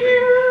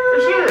pioneer. For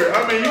sure.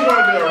 I mean, you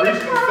wanted to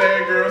original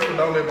sad girls, so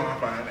don't let mom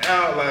find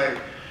out. Like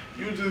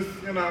you just,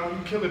 you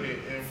killing it.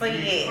 And So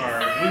yes.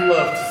 we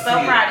love to see so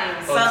it. proud of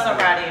you. So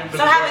proud of you.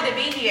 So happy to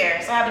be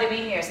here. So happy to be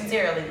here.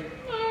 Sincerely.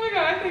 Oh my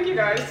God, thank you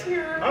guys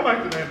here. I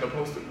like the name The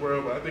Posted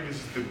World, but I think it's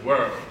just the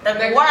world. The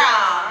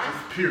world.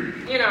 Just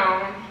period.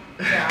 Yeah.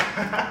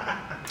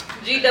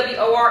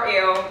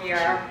 GWORL,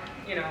 yeah.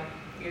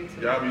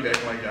 Y'all be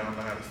acting like y'all don't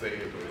know how to say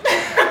it, but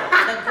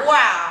The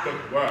world. the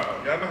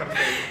world. Y'all know how to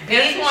say it.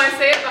 This one,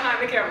 say it behind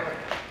the camera.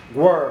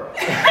 Word.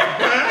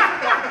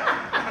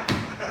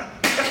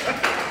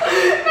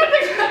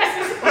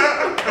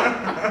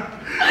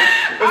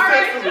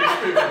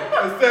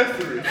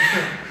 Accessories.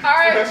 All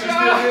right, That's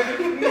y'all.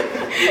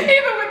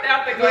 Even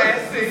without the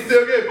glasses.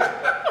 Still good.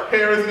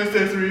 Hair is an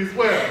accessory as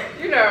well.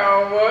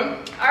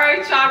 All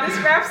right, y'all. This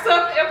wraps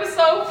up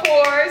episode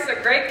 4. It's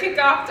a great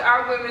kickoff to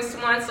our Women's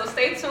Month. So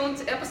stay tuned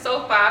to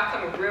episode 5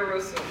 coming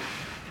real soon.